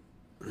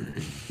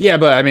 Yeah,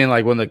 but I mean,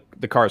 like when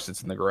the car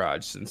sits in the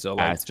garage, and so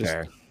like That's just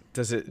fair.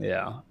 does it?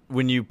 Yeah,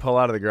 When you pull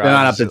out of the garage, they're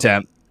not up to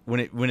temp.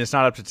 When it's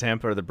not up to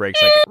temp, or the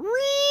brakes like.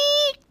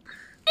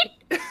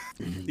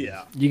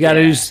 Yeah, You got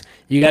to do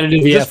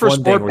the Just for F1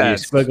 thing sport where you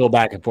pads. squiggle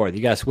back and forth.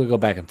 You got to squiggle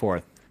back and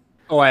forth.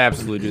 Oh, I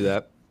absolutely do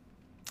that.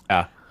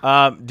 Yeah.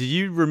 Did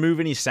you remove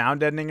any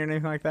sound deadening or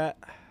anything like that?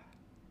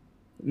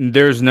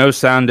 There's no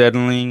sound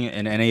deadening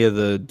in any of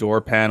the door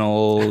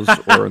panels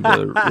or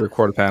the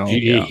recorder panel.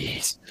 Yeah.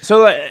 Jeez.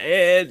 So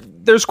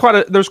there's quite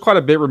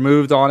a bit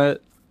removed on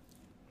it.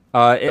 So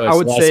I it's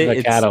would less say of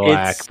a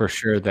Cadillac it's for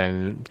sure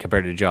than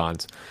compared to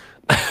John's.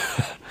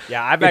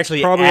 Yeah, I've it's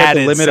actually probably at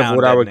added the limit of sound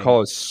what I would deadening.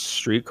 call a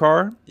street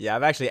car. Yeah,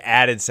 I've actually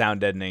added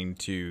sound deadening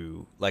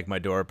to like my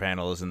door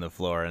panels and the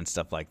floor and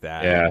stuff like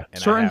that. Yeah. And I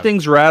Certain have-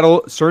 things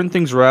rattle at certain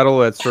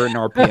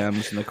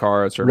RPMs in the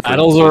car. At certain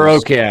Rattles are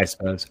frequencies. okay, I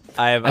suppose.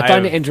 I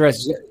find it have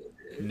interesting.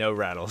 no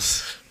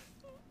rattles.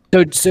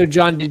 So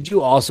John, did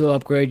you also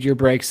upgrade your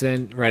brakes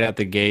then right out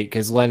the gate?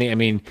 Because Lenny, I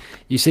mean,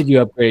 you said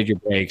you upgraded your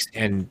brakes,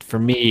 and for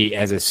me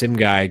as a sim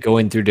guy,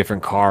 going through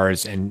different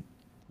cars and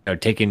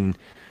taking,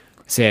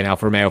 say, an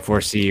Alfa Romeo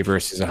 4C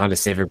versus a Honda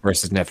Civic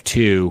versus an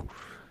F2,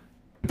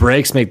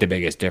 brakes make the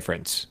biggest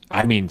difference.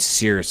 I mean,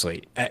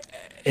 seriously,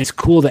 it's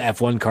cool that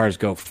F1 cars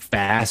go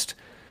fast.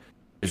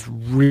 It's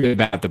really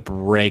about the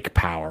brake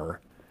power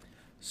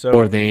So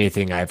more than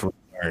anything I've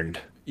learned.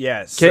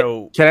 yeah,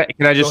 so Can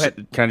I just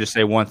ahead.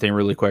 say one thing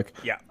really quick?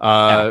 yeah.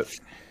 I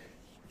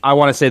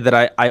want to say that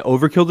I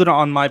overkilled it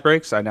on my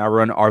brakes. I now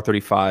run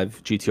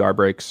R35 GTR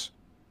brakes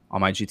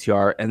on my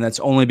GTR, and that's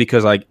only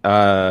because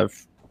a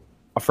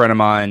friend of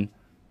mine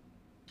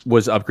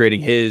was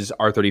upgrading his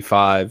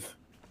R35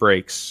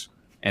 brakes,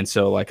 and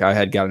so like I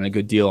had gotten a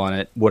good deal on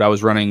it. What I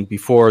was running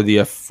before the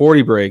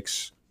F40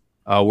 brakes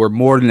were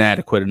more than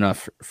adequate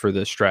enough for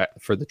the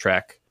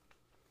track.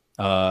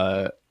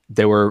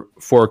 There were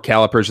 4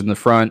 calipers in the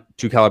front,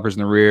 2 calipers in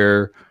the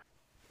rear,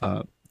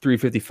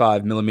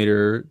 355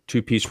 millimeter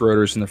 2-piece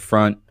rotors in the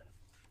front,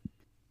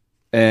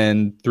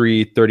 and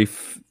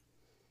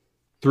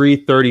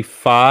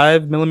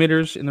 335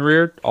 millimeters in the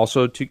rear.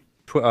 Also 2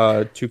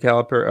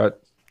 caliper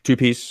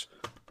 2-piece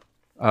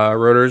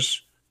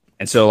rotors,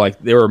 and so like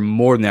they were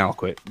more than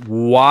adequate.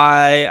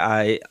 Why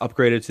I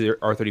upgraded to the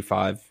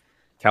R35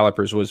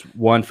 calipers was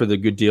 1, for the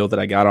good deal that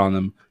I got on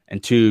them,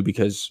 and 2,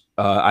 because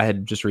I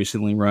had just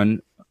recently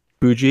run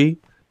Fuji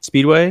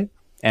Speedway,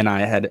 and I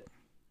had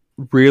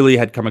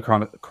come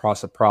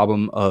across a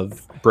problem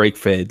of brake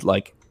fade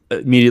like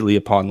immediately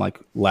upon like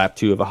lap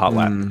 2 of a hot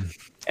lap.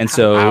 And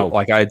so Wow.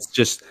 like I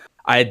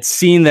had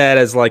seen that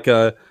as like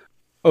oh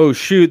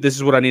shoot, this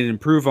is what I need to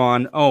improve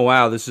on. Oh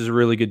wow, this is a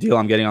really good deal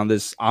I'm getting on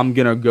this. I'm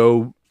gonna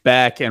go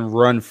back and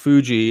run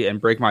Fuji and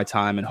break my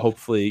time and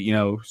hopefully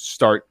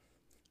start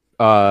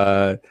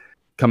kind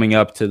coming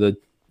up to the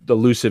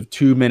elusive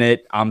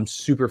 2-minute, I'm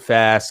super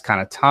fast kind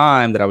of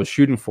time that I was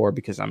shooting for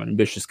because I'm an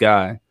ambitious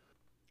guy.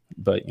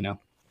 But,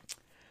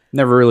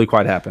 never really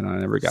quite happened. I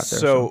never got there.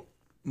 So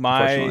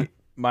my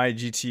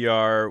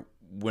GTR,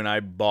 when I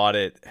bought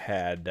it,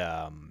 had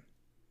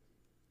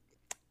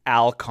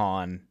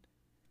Alcon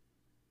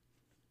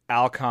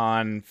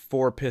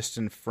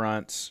 4-piston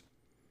fronts,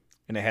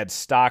 and it had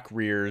stock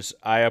rears.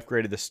 I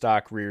upgraded the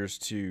stock rears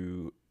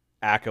to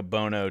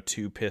Akabono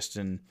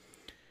 2-piston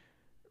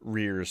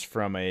rears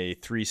from a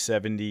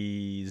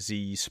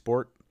 370Z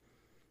Sport.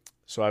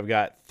 So I've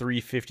got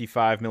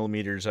 355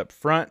 millimeters up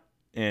front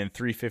and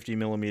 350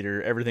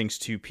 millimeter. Everything's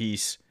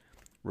 2-piece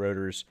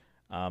rotors.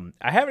 I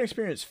haven't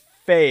experienced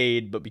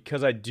fade, but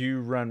because I do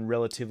run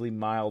relatively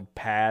mild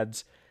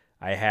pads,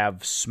 I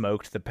have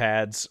smoked the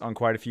pads on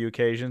quite a few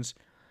occasions.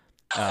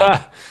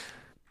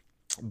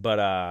 But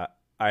I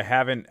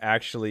haven't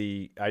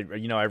actually.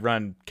 I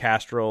run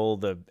Castrol,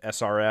 the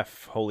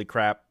SRF, holy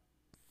crap,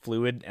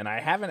 fluid, and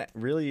I haven't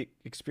really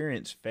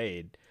experienced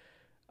fade.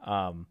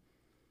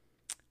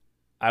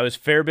 I was a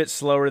fair bit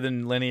slower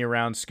than Lenny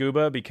around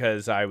Scuba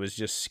because I was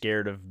just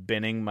scared of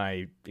binning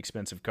my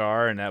expensive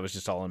car, and that was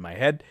just all in my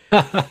head.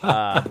 It's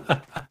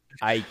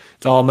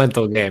all a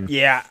mental game.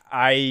 Yeah,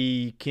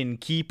 I can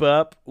keep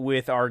up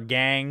with our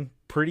gang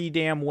pretty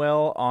damn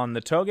well on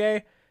the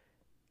Toge.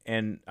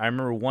 And I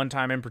remember one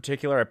time in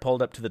particular, I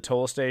pulled up to the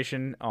toll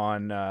station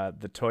on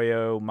the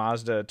Toyo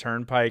Mazda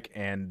Turnpike,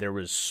 and there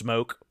was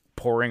smoke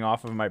pouring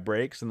off of my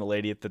brakes, and the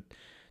lady at the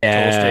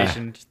toll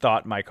station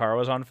thought my car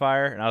was on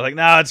fire. And I was like,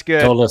 no, it's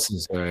good. Told us the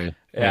story.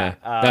 Yeah.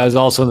 That was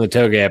also in the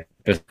Toge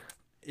episode.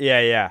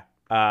 Yeah.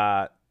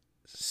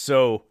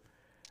 So,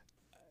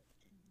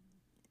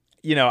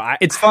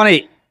 it's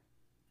funny.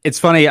 It's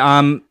funny.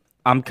 I'm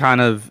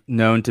kind of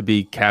known to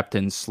be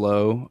Captain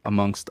Slow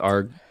amongst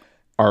our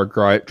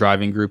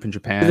driving group in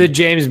Japan. The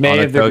James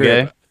May of the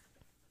group.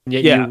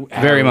 Yeah,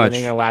 very much.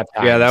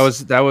 Yeah, that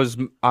was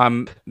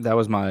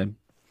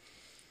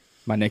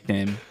my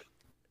nickname.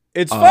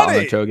 It's funny.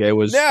 On the Toge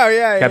was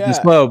yeah, Captain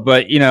Slow,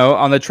 but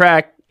on the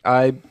track,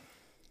 I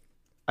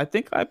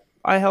think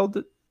I held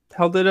it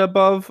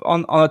above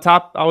on the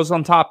top. I was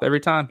on top every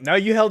time. No,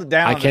 you held it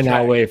down. I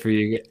cannot wait for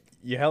you.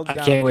 You held it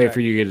down. I can't wait for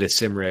you to get a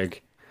sim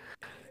rig.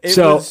 It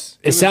sounds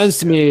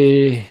to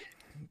me.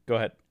 Go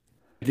ahead.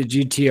 The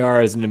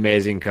GTR is an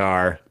amazing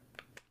car.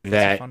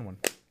 That's a fun one.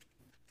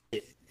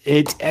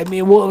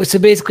 So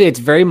basically it's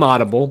very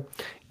moddable.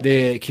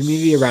 The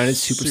community around it's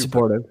super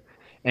supportive.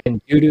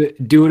 And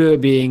due to it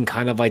being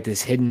kind of like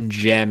this hidden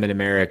gem in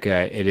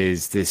America, it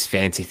is this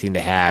fancy thing to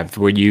have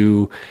where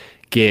you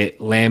get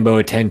Lambo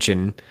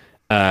attention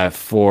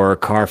for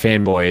car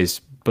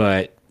fanboys,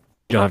 but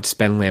you don't have to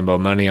spend Lambo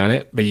money on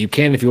it. But you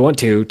can if you want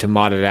to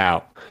mod it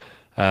out.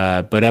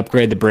 But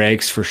upgrade the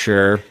brakes for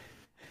sure.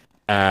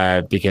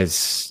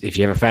 Because if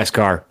you have a fast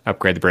car,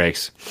 upgrade the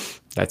brakes.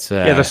 That's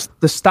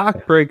the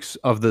stock brakes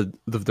of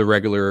the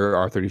regular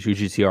R32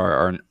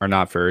 GTR are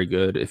not very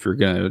good if you're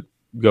gonna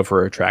go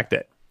for a track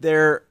day.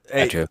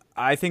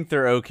 I think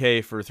they're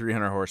okay for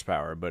 300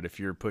 horsepower, but if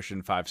you're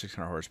pushing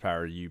 500-600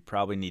 horsepower, you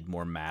probably need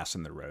more mass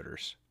in the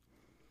rotors.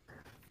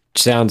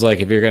 Sounds like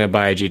if you're gonna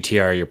buy a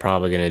GTR, you're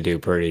probably gonna do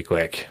pretty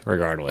quick,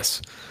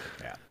 regardless.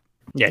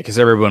 Yeah, because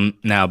everyone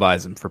now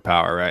buys them for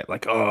power, right?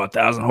 Like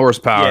 1,000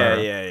 horsepower.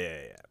 Yeah.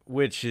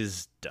 Which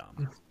is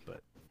dumb,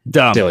 but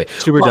dumb, silly,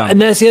 super dumb.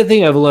 And that's the other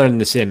thing I've learned in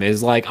the sim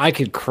is like I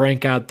could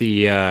crank out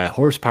the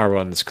horsepower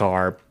on this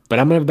car, but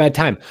I'm gonna have a bad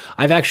time.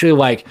 I've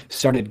actually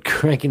started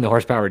cranking the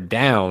horsepower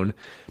down.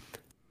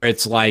 Where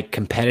it's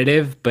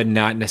competitive, but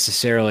not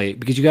necessarily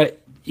because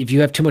if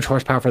you have too much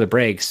horsepower for the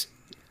brakes,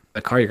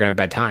 the car you're gonna have a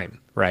bad time,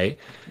 right?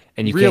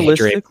 And you can't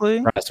hit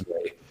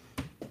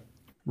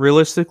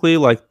realistically,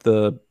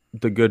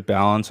 the good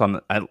balance on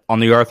the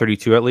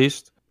R32 at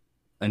least.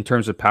 In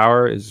terms of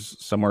power, is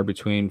somewhere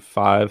between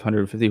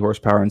 550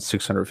 horsepower and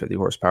 650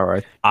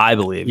 horsepower, I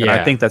believe. Yeah. And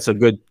I think that's a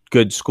good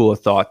school of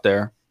thought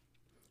there.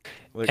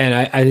 And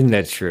I think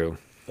that's true.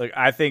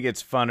 I think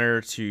it's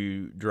funner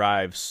to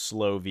drive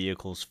slow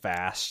vehicles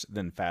fast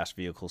than fast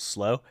vehicles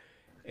slow.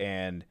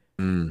 And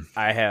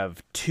I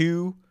have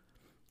 2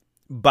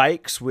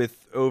 bikes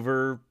with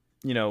over,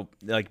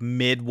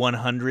 mid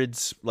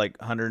 100s,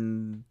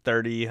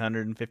 130,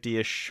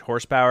 150-ish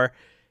horsepower.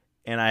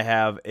 And I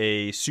have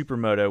a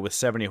Supermoto with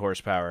 70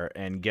 horsepower,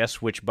 and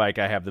guess which bike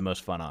I have the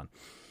most fun on?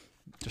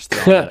 Just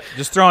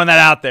throwing that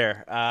out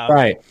there.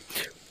 Right.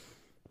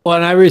 Well,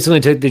 and I recently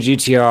took the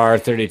GTR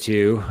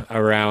 32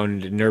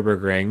 around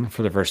Nürburgring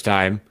for the first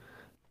time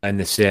in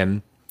the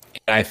sim.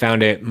 And I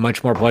found it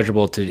much more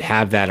pleasurable to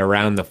have that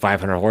around the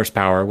 500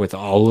 horsepower with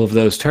all of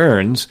those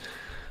turns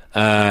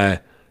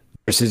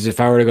versus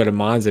if I were to go to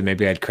Monza,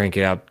 maybe I'd crank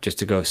it up just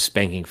to go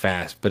spanking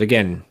fast. But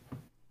again,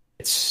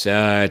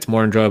 it's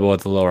more enjoyable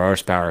at the lower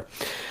horsepower.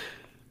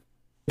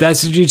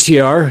 That's the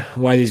GTR.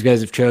 Why these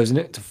guys have chosen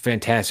it. It's a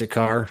fantastic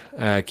car.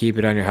 Keep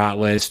it on your hot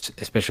list,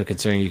 especially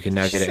considering you can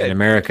now get it in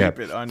America.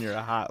 Keep it on your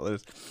hot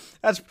list.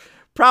 That's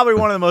probably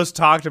one of the most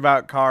talked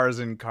about cars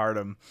in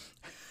Cardom.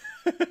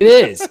 It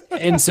is,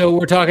 and so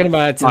we're talking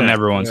about it on tonight.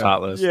 everyone's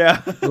hot list.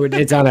 Yeah.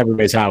 It's on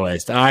everybody's hot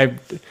list. And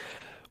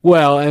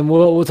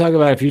we'll talk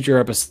about a future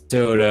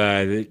episode,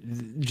 the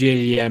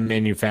JDM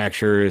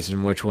manufacturers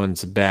and which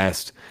one's the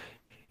best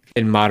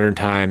in modern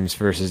times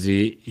versus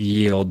the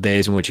ye old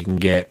days in which you can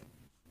get.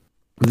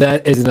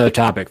 That is another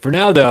topic. For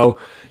now, though,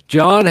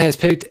 John has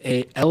picked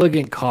a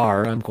elegant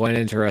car. I'm quite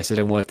interested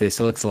in what this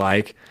looks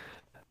like.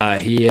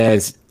 He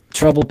has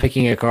trouble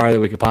picking a car that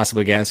we could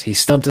possibly guess. He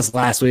stumped us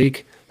last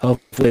week.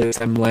 Hopefully, this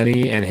time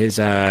Lenny and his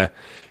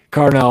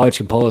car knowledge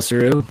can pull us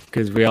through,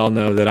 because we all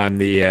know that I'm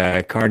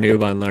the car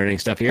noob on learning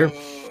stuff here.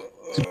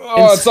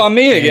 Oh, it's on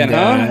me again,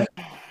 huh?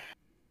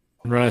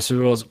 Run us through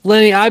the rules,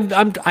 Lenny.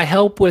 I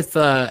help with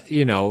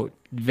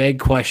vague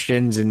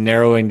questions and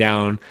narrowing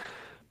down,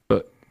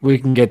 but we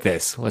can get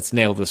this. Let's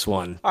nail this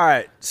one. All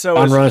right. So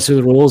Run us through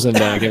the rules and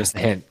give us the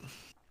hint.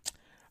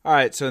 All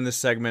right, so in this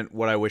segment,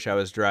 what I wish I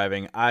was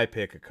driving, I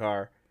pick a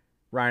car.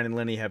 Ryan and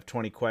Lenny have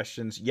 20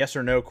 questions, yes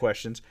or no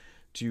questions,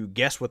 to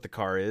guess what the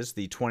car is.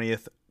 The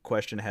 20th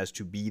question has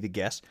to be the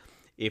guess.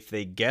 If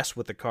they guess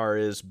what the car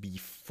is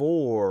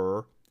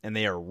before and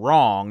they are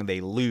wrong,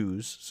 they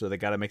lose, so they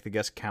got to make the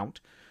guess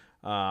count.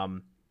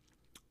 And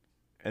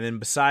then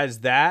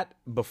besides that,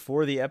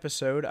 before the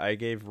episode, I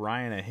gave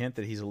Ryan a hint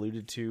that he's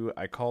alluded to.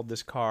 I called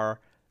this car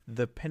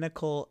the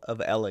pinnacle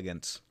of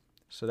elegance.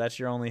 So that's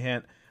your only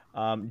hint.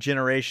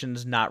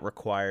 Generations not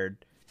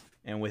required.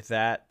 And with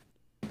that,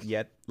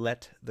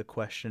 let the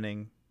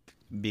questioning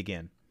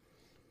begin.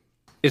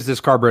 Is this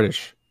car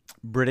British?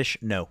 British,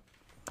 no.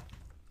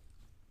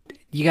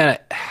 You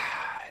gotta,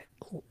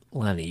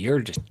 Lenny. You're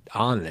just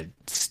on the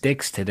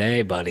sticks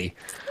today, buddy.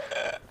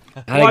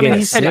 Well, I mean,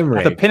 he said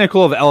the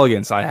pinnacle of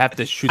elegance. I have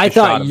to shoot. I the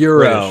shot thought of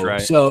Euro. British,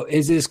 right? So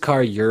is this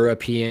car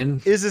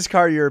European? Is this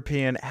car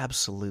European?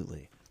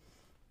 Absolutely.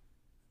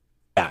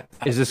 Yeah.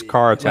 Is this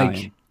car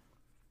Italian?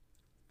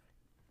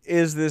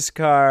 Is this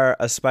car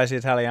a spicy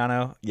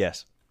Italiano?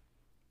 Yes.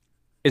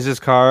 Is this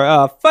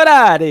car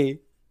Ferrari?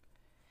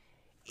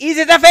 Is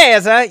it a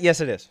Fesa?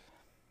 Yes, it is.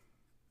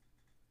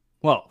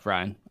 Well,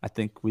 Ryan, I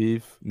think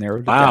we've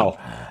narrowed it Wow.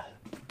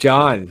 down.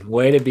 John,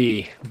 way to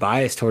be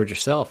biased towards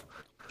yourself.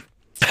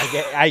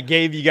 I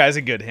gave you guys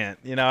a good hint.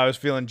 I was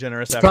feeling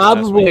generous after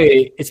last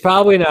week. It's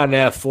probably not an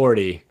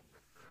F40,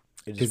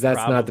 because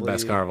that's not the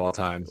best car of all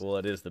time. Well,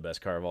 it is the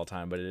best car of all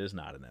time, but it is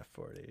not an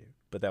F40.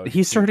 But that would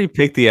He's already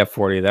picked the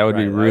F40. That would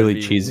be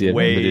really cheesy of him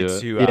way to do it.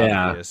 too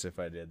Yeah. obvious if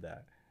I did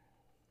that.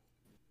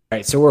 All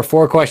right, so we're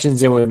 4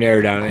 questions in. We've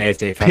narrowed down.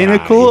 It's a Ferrari.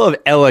 Pinnacle of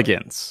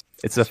elegance.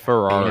 It's a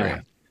Ferrari.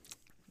 Yeah.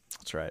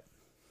 That's right.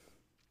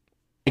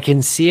 I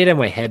can see it in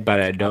my head,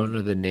 but I don't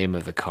know the name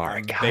of the car.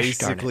 Gosh, darn it.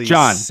 Basically,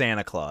 John.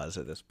 Santa Claus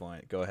at this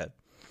point. Go ahead.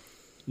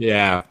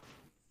 Yeah.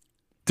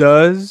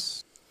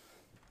 Does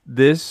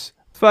this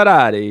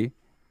Ferrari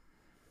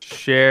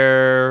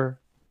share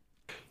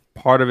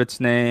part of its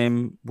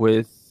name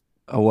with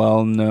a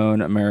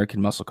well-known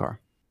American muscle car?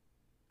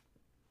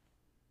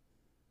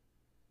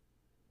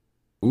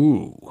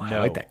 Ooh, I No.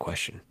 like that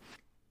question.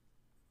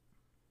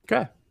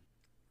 Okay.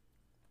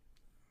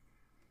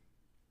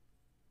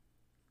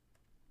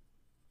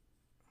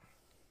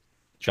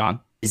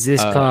 John? Is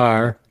this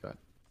car? go ahead.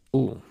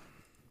 Ooh.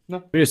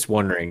 No. We're just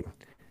wondering. Is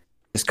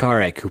this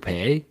car a coupe?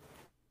 It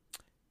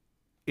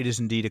is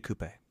indeed a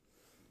coupe.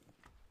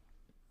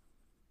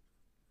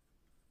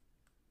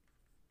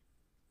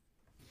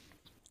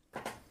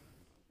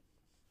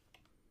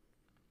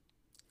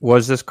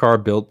 Was this car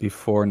built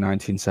before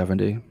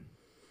 1970?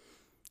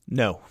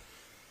 No.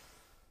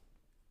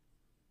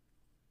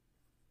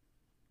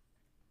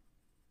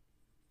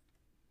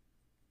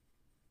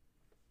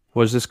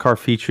 Was this car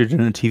featured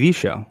in a TV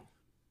show?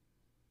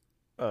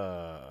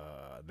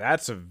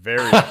 That's a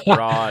very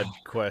broad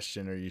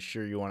question. Are you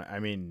sure you want to? I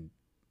mean,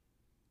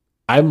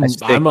 I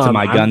stick to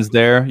my guns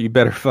there. You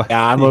better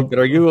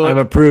better Google it. I'm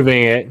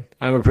approving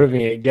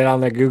it. Get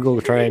on the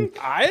Google train.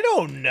 I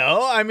don't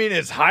know. I mean,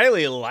 it's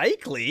highly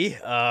likely.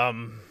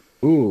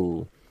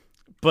 Ooh,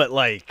 But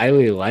like,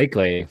 highly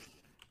likely.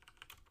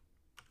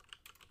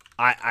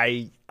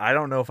 I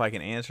don't know if I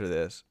can answer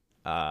this.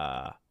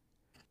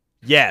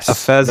 Yes. A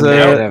Feza.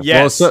 No,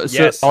 Yes. Well,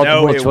 Yes.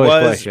 multiple No. It choice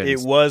was. questions. It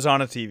was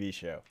on a TV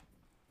show.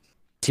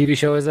 TV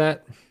show is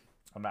that?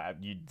 I'm not.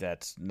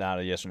 That's not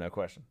a yes or no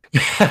question.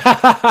 John,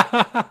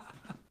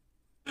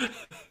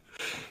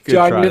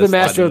 try you're to the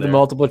master slide in of the there.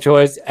 multiple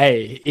choice.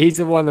 Hey, he's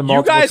the one of the You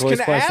multiple guys choice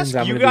can questions. ask.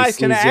 I'm You gonna be guys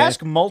can pleased,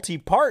 ask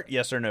multi-part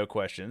yes or no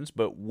questions.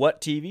 But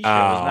what TV show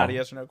is not a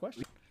yes or no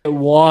question?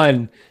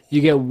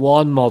 You get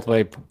one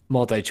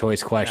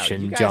multi-choice No,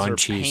 question. you guys John are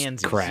cheese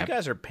pansies. crap. You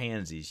guys are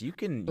pansies. You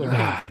can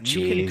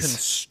Jeez.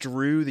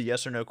 construe the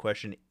yes or no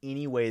question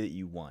any way that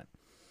you want.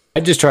 I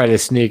just try to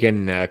sneak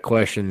in a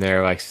question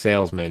there, like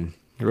salesman,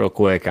 real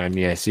quick.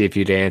 See if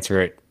you'd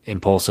answer it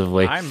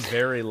impulsively. I'm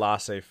very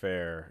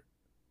laissez-faire.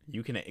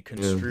 You can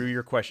construe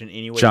your question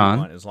any way John?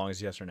 you want, as long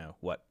as yes or no.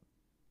 What?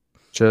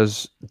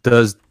 Does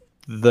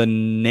the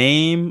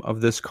name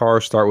of this car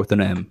start with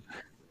an M?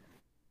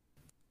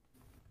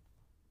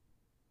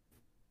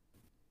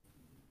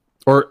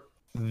 Or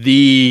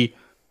the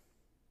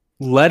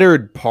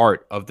lettered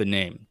part of the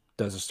name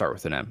does it start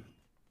with an M?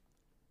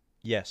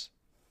 Yes.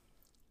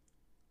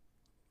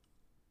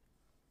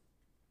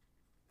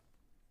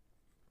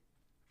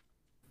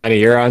 Honey,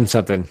 you're on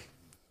something.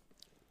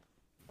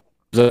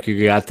 Look,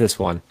 you got this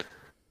one.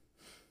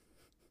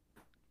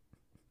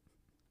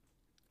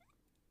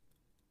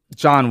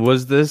 John,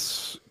 was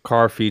this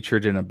car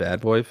featured in a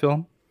Bad Boy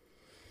film?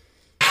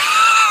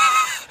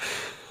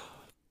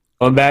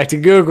 Going back to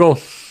Google.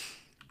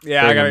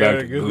 Yeah, I gotta go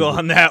to Google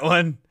on that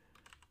one.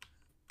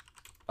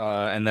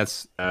 And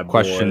that's Bad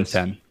question Boys.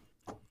 10.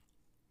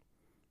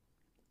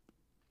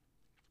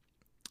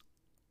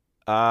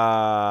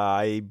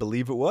 I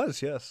believe it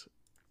was, yes.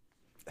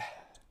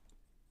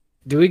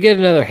 Do we get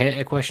another hint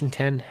at question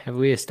 10? Have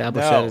we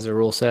established No. that as a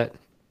rule set?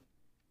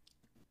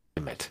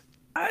 Damn it.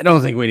 I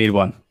don't think we need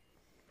one.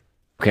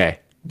 Okay.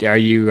 Are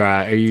you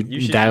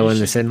dialing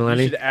this in, You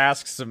Lenny? should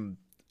ask some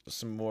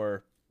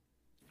more.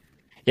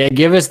 Yeah,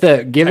 give us the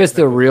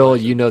Technical real.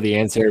 question. You know the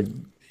answer.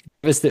 Give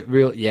us the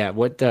real. Yeah.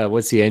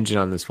 What's the engine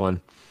on this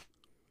one?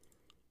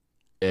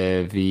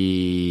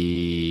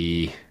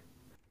 V.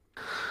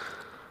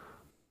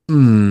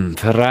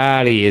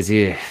 Ferrari is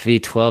a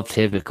V12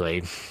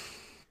 typically.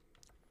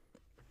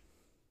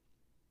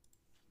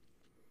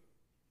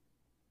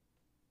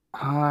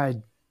 I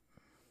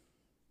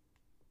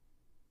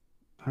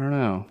don't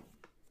know.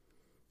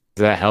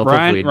 Does that help?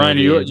 Ryan, if we Ryan,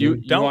 know the you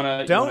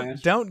engine?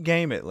 Don't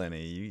game it,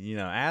 Lenny. You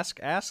know, ask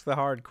the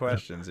hard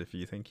questions if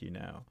you think you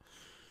know.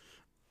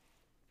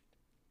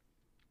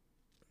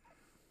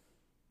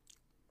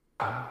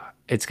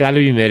 It's got to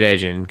be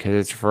mid-engine because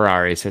it's a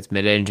Ferrari, so it's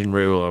mid-engine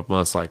rule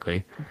most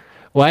likely.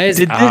 Why is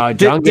John,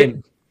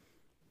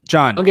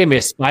 John gave me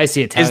a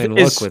spicy Italian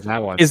is- look with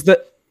that one?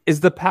 is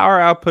the power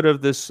output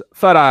of this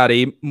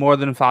Ferrari more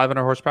than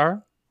 500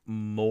 horsepower?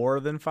 More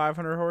than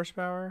 500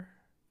 horsepower?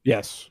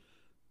 Yes.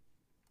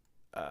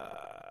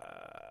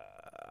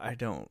 I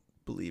don't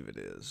believe it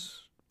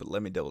is, but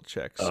let me double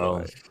check.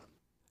 Oh.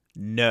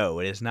 No,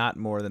 it is not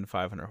more than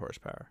 500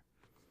 horsepower.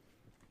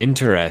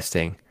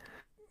 Interesting.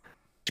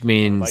 Which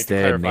means Like to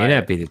that it may clarify,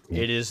 not be the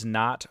It is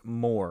not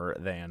more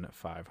than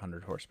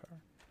 500 horsepower.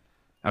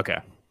 Okay.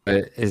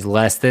 but is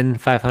less than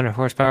 500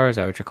 horsepower. Is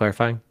that what you're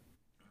clarifying?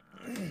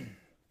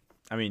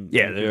 I mean,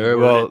 Yeah, you there-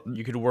 could well-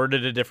 you could word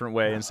it a different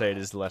way and say it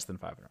is less than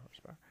 500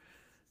 horsepower.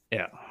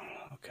 Yeah.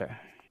 Okay.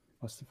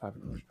 Less than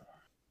 500 horsepower.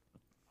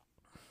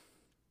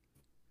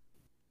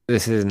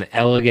 This is an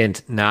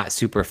elegant, not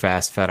super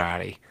fast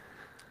Ferrari.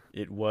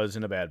 It was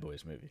in a Bad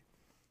Boys movie.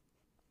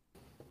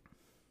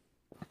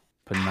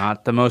 But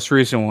not the most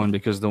recent one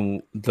because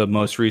the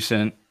most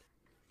recent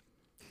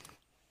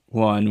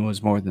one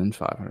was more than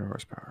 500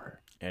 horsepower.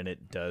 And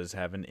it does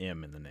have an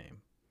M in the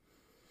name.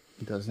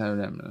 It doesn't have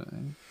an M in the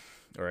name.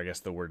 Or I guess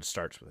the word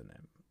starts with an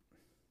M.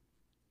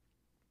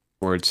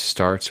 Word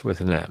starts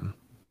with an M.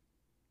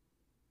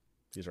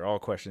 These are all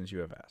questions you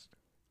have asked.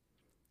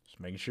 Just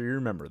making sure you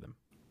remember them.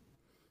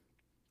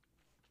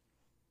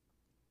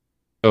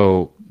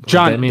 Oh,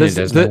 John, is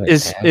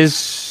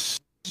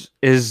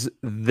is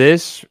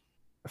this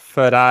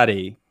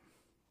Ferrari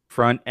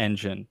front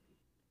engine?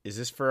 Is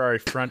this Ferrari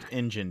front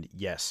engine?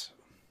 Yes.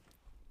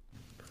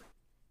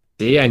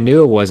 See, I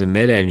knew it was a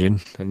mid-engine.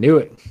 I knew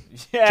it.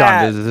 Yeah.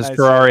 John, does this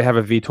Ferrari have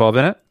a V12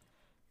 in it?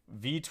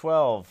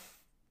 V12.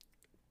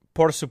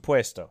 Por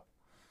supuesto.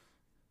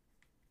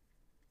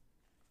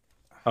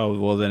 Oh,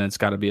 well, then it's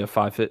got to be a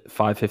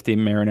 550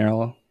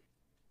 Maranello.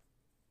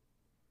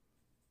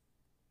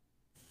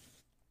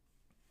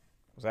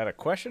 Was that a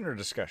question or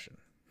discussion?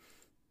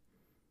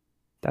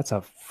 That's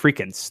a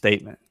freaking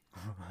statement.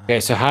 Okay,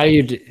 so how do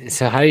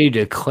you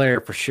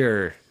declare for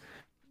sure?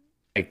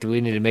 Like, do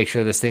we need to make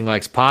sure this thing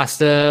likes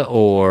pasta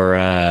or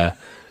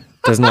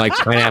doesn't like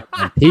pineapple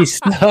and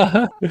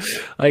pizza?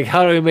 Like,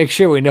 how do we make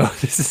sure we know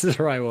this is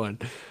the right one?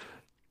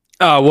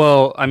 Oh,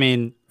 well, I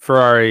mean,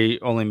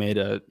 Ferrari only made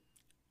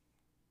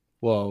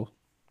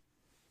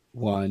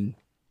one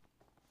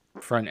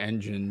front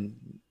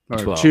engine, or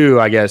 12. two,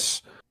 I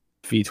guess,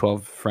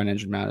 V12 front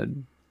engine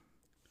mounted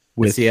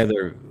With with the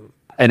other,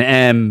 an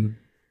M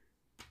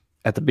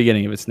at the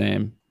beginning of its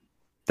name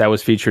that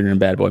was featured in a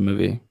Bad Boy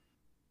movie.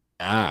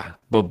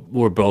 but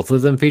were both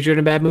of them featured in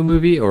a Bad Boy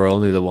movie or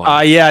only the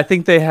one? Yeah, I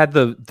think they had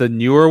the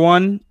newer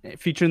one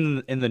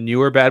featured in the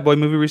newer Bad Boy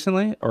movie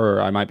recently,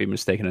 or I might be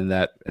mistaken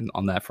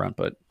on that front,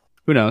 but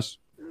who knows?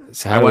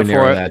 So how do we went for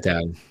narrow it. that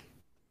down?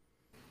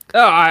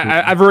 Oh,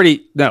 I've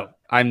already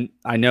I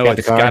know Got the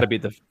it's car? got to be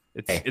the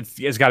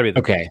it's got to be the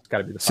Okay. It's got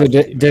to be the. So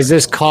 550 does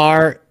this Maranello.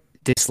 car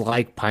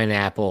dislike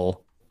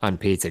pineapple on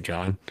pizza,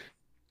 John?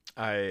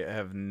 I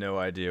have no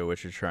idea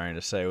what you're trying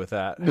to say with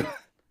that.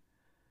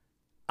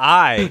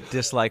 I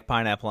dislike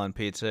pineapple on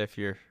pizza.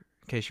 In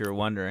case you were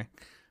wondering.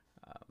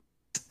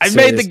 I So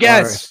made the this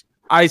guess.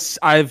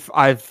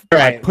 I've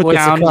Right, put what's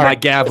the down car- my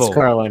gavel. What's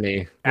car,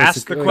 Lenny?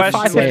 Ask the question.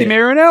 550 Say it.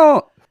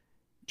 Maranello.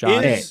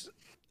 John, Is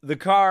the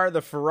car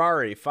the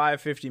Ferrari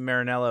 550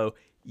 Maranello?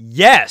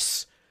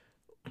 Yes.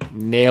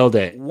 Nailed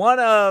it. One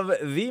of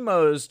the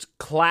most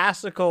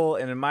classical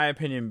and, in my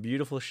opinion,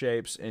 beautiful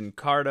shapes in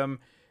kardom.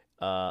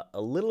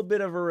 A little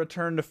bit of a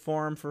return to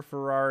form for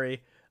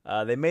Ferrari.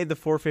 They made the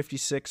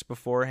 456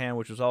 beforehand,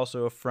 which was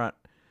also a front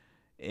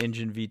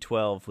engine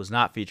V12, was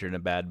not featured in a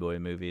Bad Boy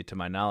movie, to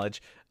my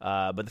knowledge.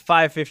 But the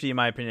 550, in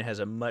my opinion, has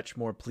a much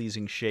more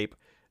pleasing shape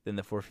than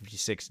the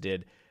 456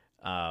 did.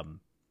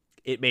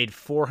 It made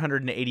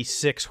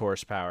 486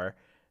 horsepower,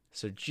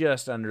 so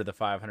just under the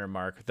 500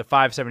 mark. The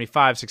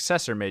 575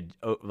 successor made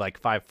like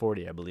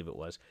 540, I believe it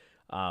was.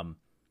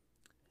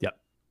 Yep,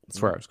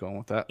 that's where I was going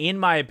with that. In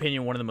my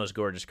opinion, one of the most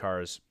gorgeous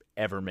cars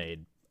ever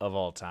made of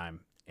all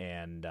time,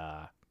 and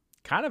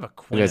kind of a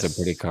It is a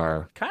pretty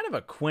car. kind of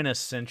a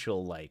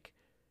quintessential like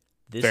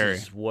this Very.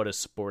 is what a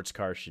sports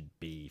car should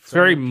be. It's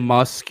very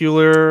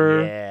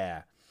muscular.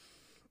 Yeah.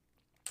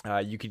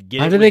 You could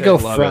get How it did with they go a-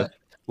 front?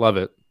 Love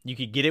it. You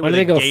could get it Why with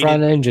did they a go gated,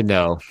 front engine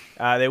though?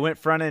 They went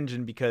front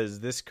engine because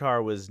this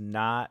car was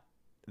not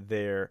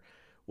there.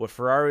 What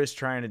Ferrari was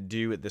trying to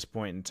do at this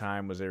point in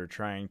time was they were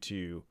trying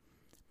to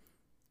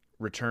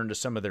return to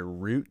some of their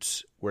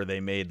roots where they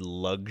made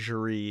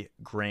luxury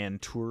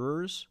Grand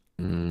Tourers,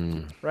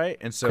 right?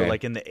 And so Okay.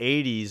 like in the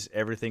 80s,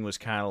 everything was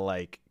kind of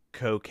like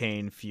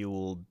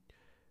cocaine-fueled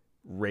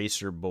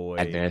racer boy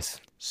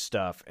Madness.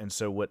 stuff. And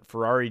so what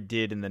Ferrari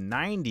did in the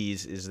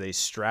 90s is they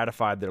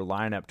stratified their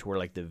lineup to where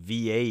like the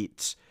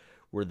V8s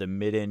were the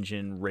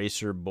mid-engine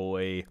racer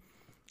boy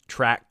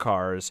track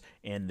cars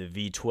and the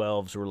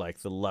V12s were like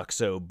the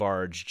Luxo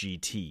barge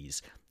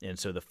GTs. And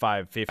so the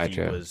 550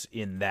 Gotcha. was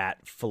in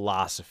that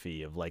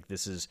philosophy of like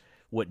this is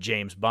what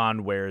James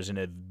Bond wears in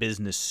a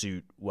business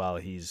suit while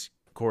he's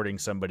courting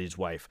somebody's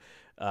wife.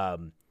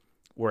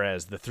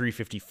 Whereas the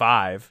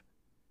 355,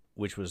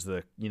 which was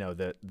the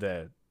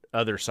the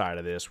other side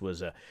of this,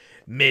 was a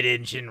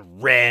mid-engine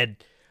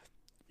red.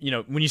 You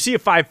know, when you see a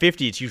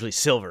 550, it's usually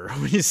silver.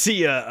 When you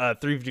see a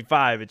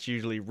 355, it's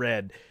usually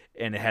red,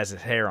 and it has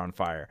its hair on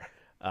fire.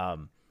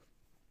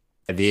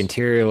 The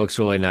interior looks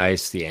really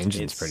nice. The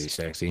engine's It's- pretty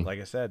sexy. Like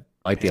I said,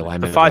 I like the man,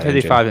 alignment. The of the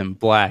engine. 555 in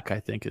black, I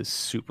think, is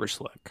super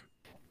slick.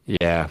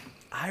 Yeah.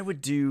 I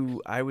would do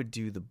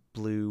the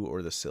blue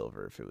or the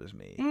silver if it was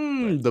me.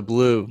 The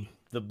blue.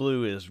 The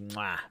blue is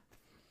mwah.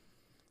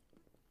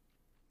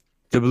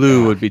 The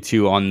blue would be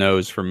too on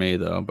nose for me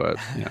though, but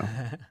you know.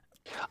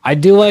 I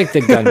do like the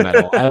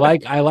gunmetal. I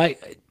like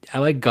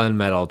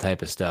gunmetal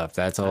type of stuff.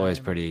 That's always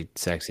pretty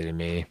sexy to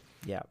me.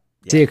 Yeah.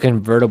 See a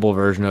convertible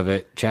version of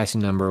it, chassis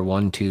number But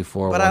I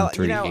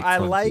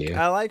 12413.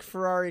 I like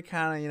Ferrari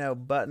kind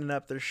of buttoning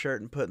up their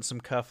shirt and putting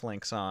some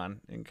cufflinks on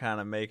and kind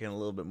of making it a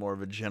little bit more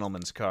of a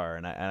gentleman's car.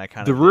 And I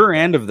kind The of rear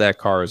end of that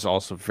car is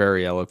also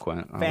very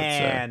eloquent, I would say.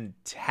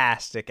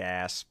 fantastic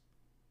ass,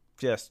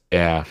 just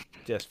Yeah.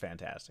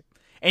 fantastic.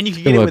 And you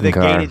can Good get it with a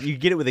looking car. gated. You can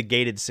get it with a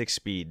gated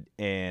 6-speed,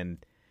 and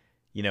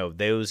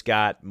those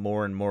got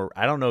more and more.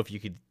 I don't know if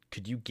you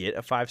could you get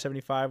a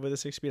 575 with a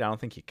 6-speed? I don't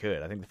think you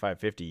could. I think the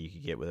 550 you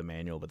could get with a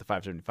manual, but the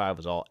 575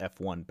 was all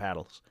F1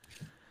 paddles.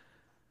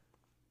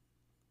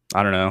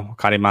 I don't know.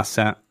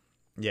 Karimasen.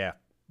 Yeah,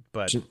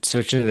 but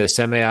Switching to the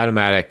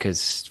semi-automatic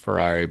because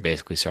Ferrari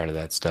basically started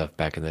that stuff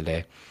back in the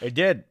day. it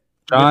did.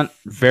 John,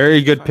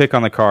 very good pick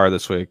on the car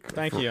this week.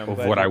 Thank you. I'm Of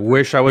glad what you- I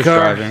wish I was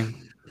Car. driving.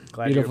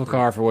 Glad you Beautiful approve.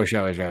 car for wish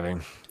I was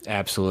driving.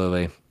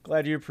 Absolutely.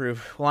 Glad you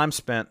approve. Well, I'm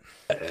spent.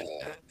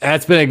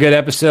 That's been a good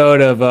episode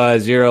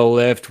of Zero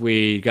Lift.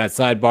 We got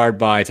sidebarred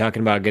by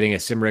talking about getting a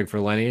sim rig for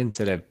Lenny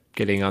instead of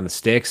getting on the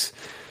sticks.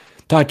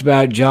 Talked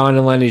about John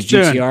and Lenny's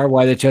GTR,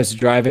 why they chose to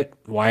drive it,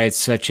 why it's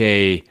such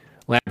a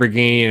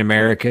Lamborghini in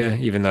America,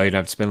 even though you don't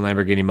have to spend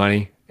Lamborghini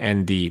money,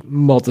 and the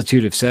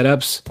multitude of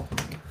setups.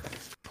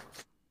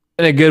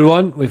 And a good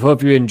one. We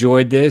hope you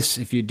enjoyed this.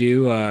 If you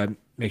do,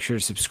 make sure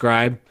to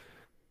subscribe.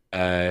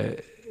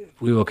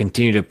 We will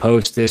continue to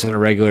post this on a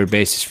regular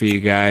basis for you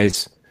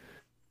guys.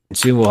 And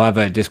soon we'll have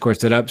a Discord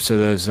set up so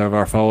those of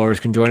our followers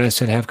can join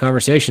us and have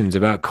conversations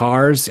about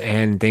cars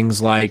and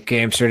things like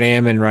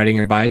Amsterdam and riding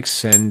your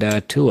bikes and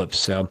tulips.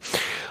 So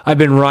I've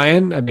been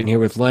Ryan. I've been here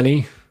with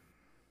Lenny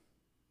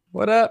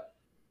What up?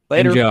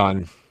 Later. and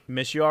John.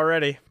 Miss you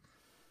already.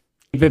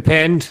 Keep it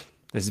pinned.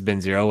 This has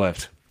been Zero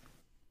Lift.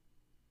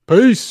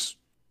 Peace.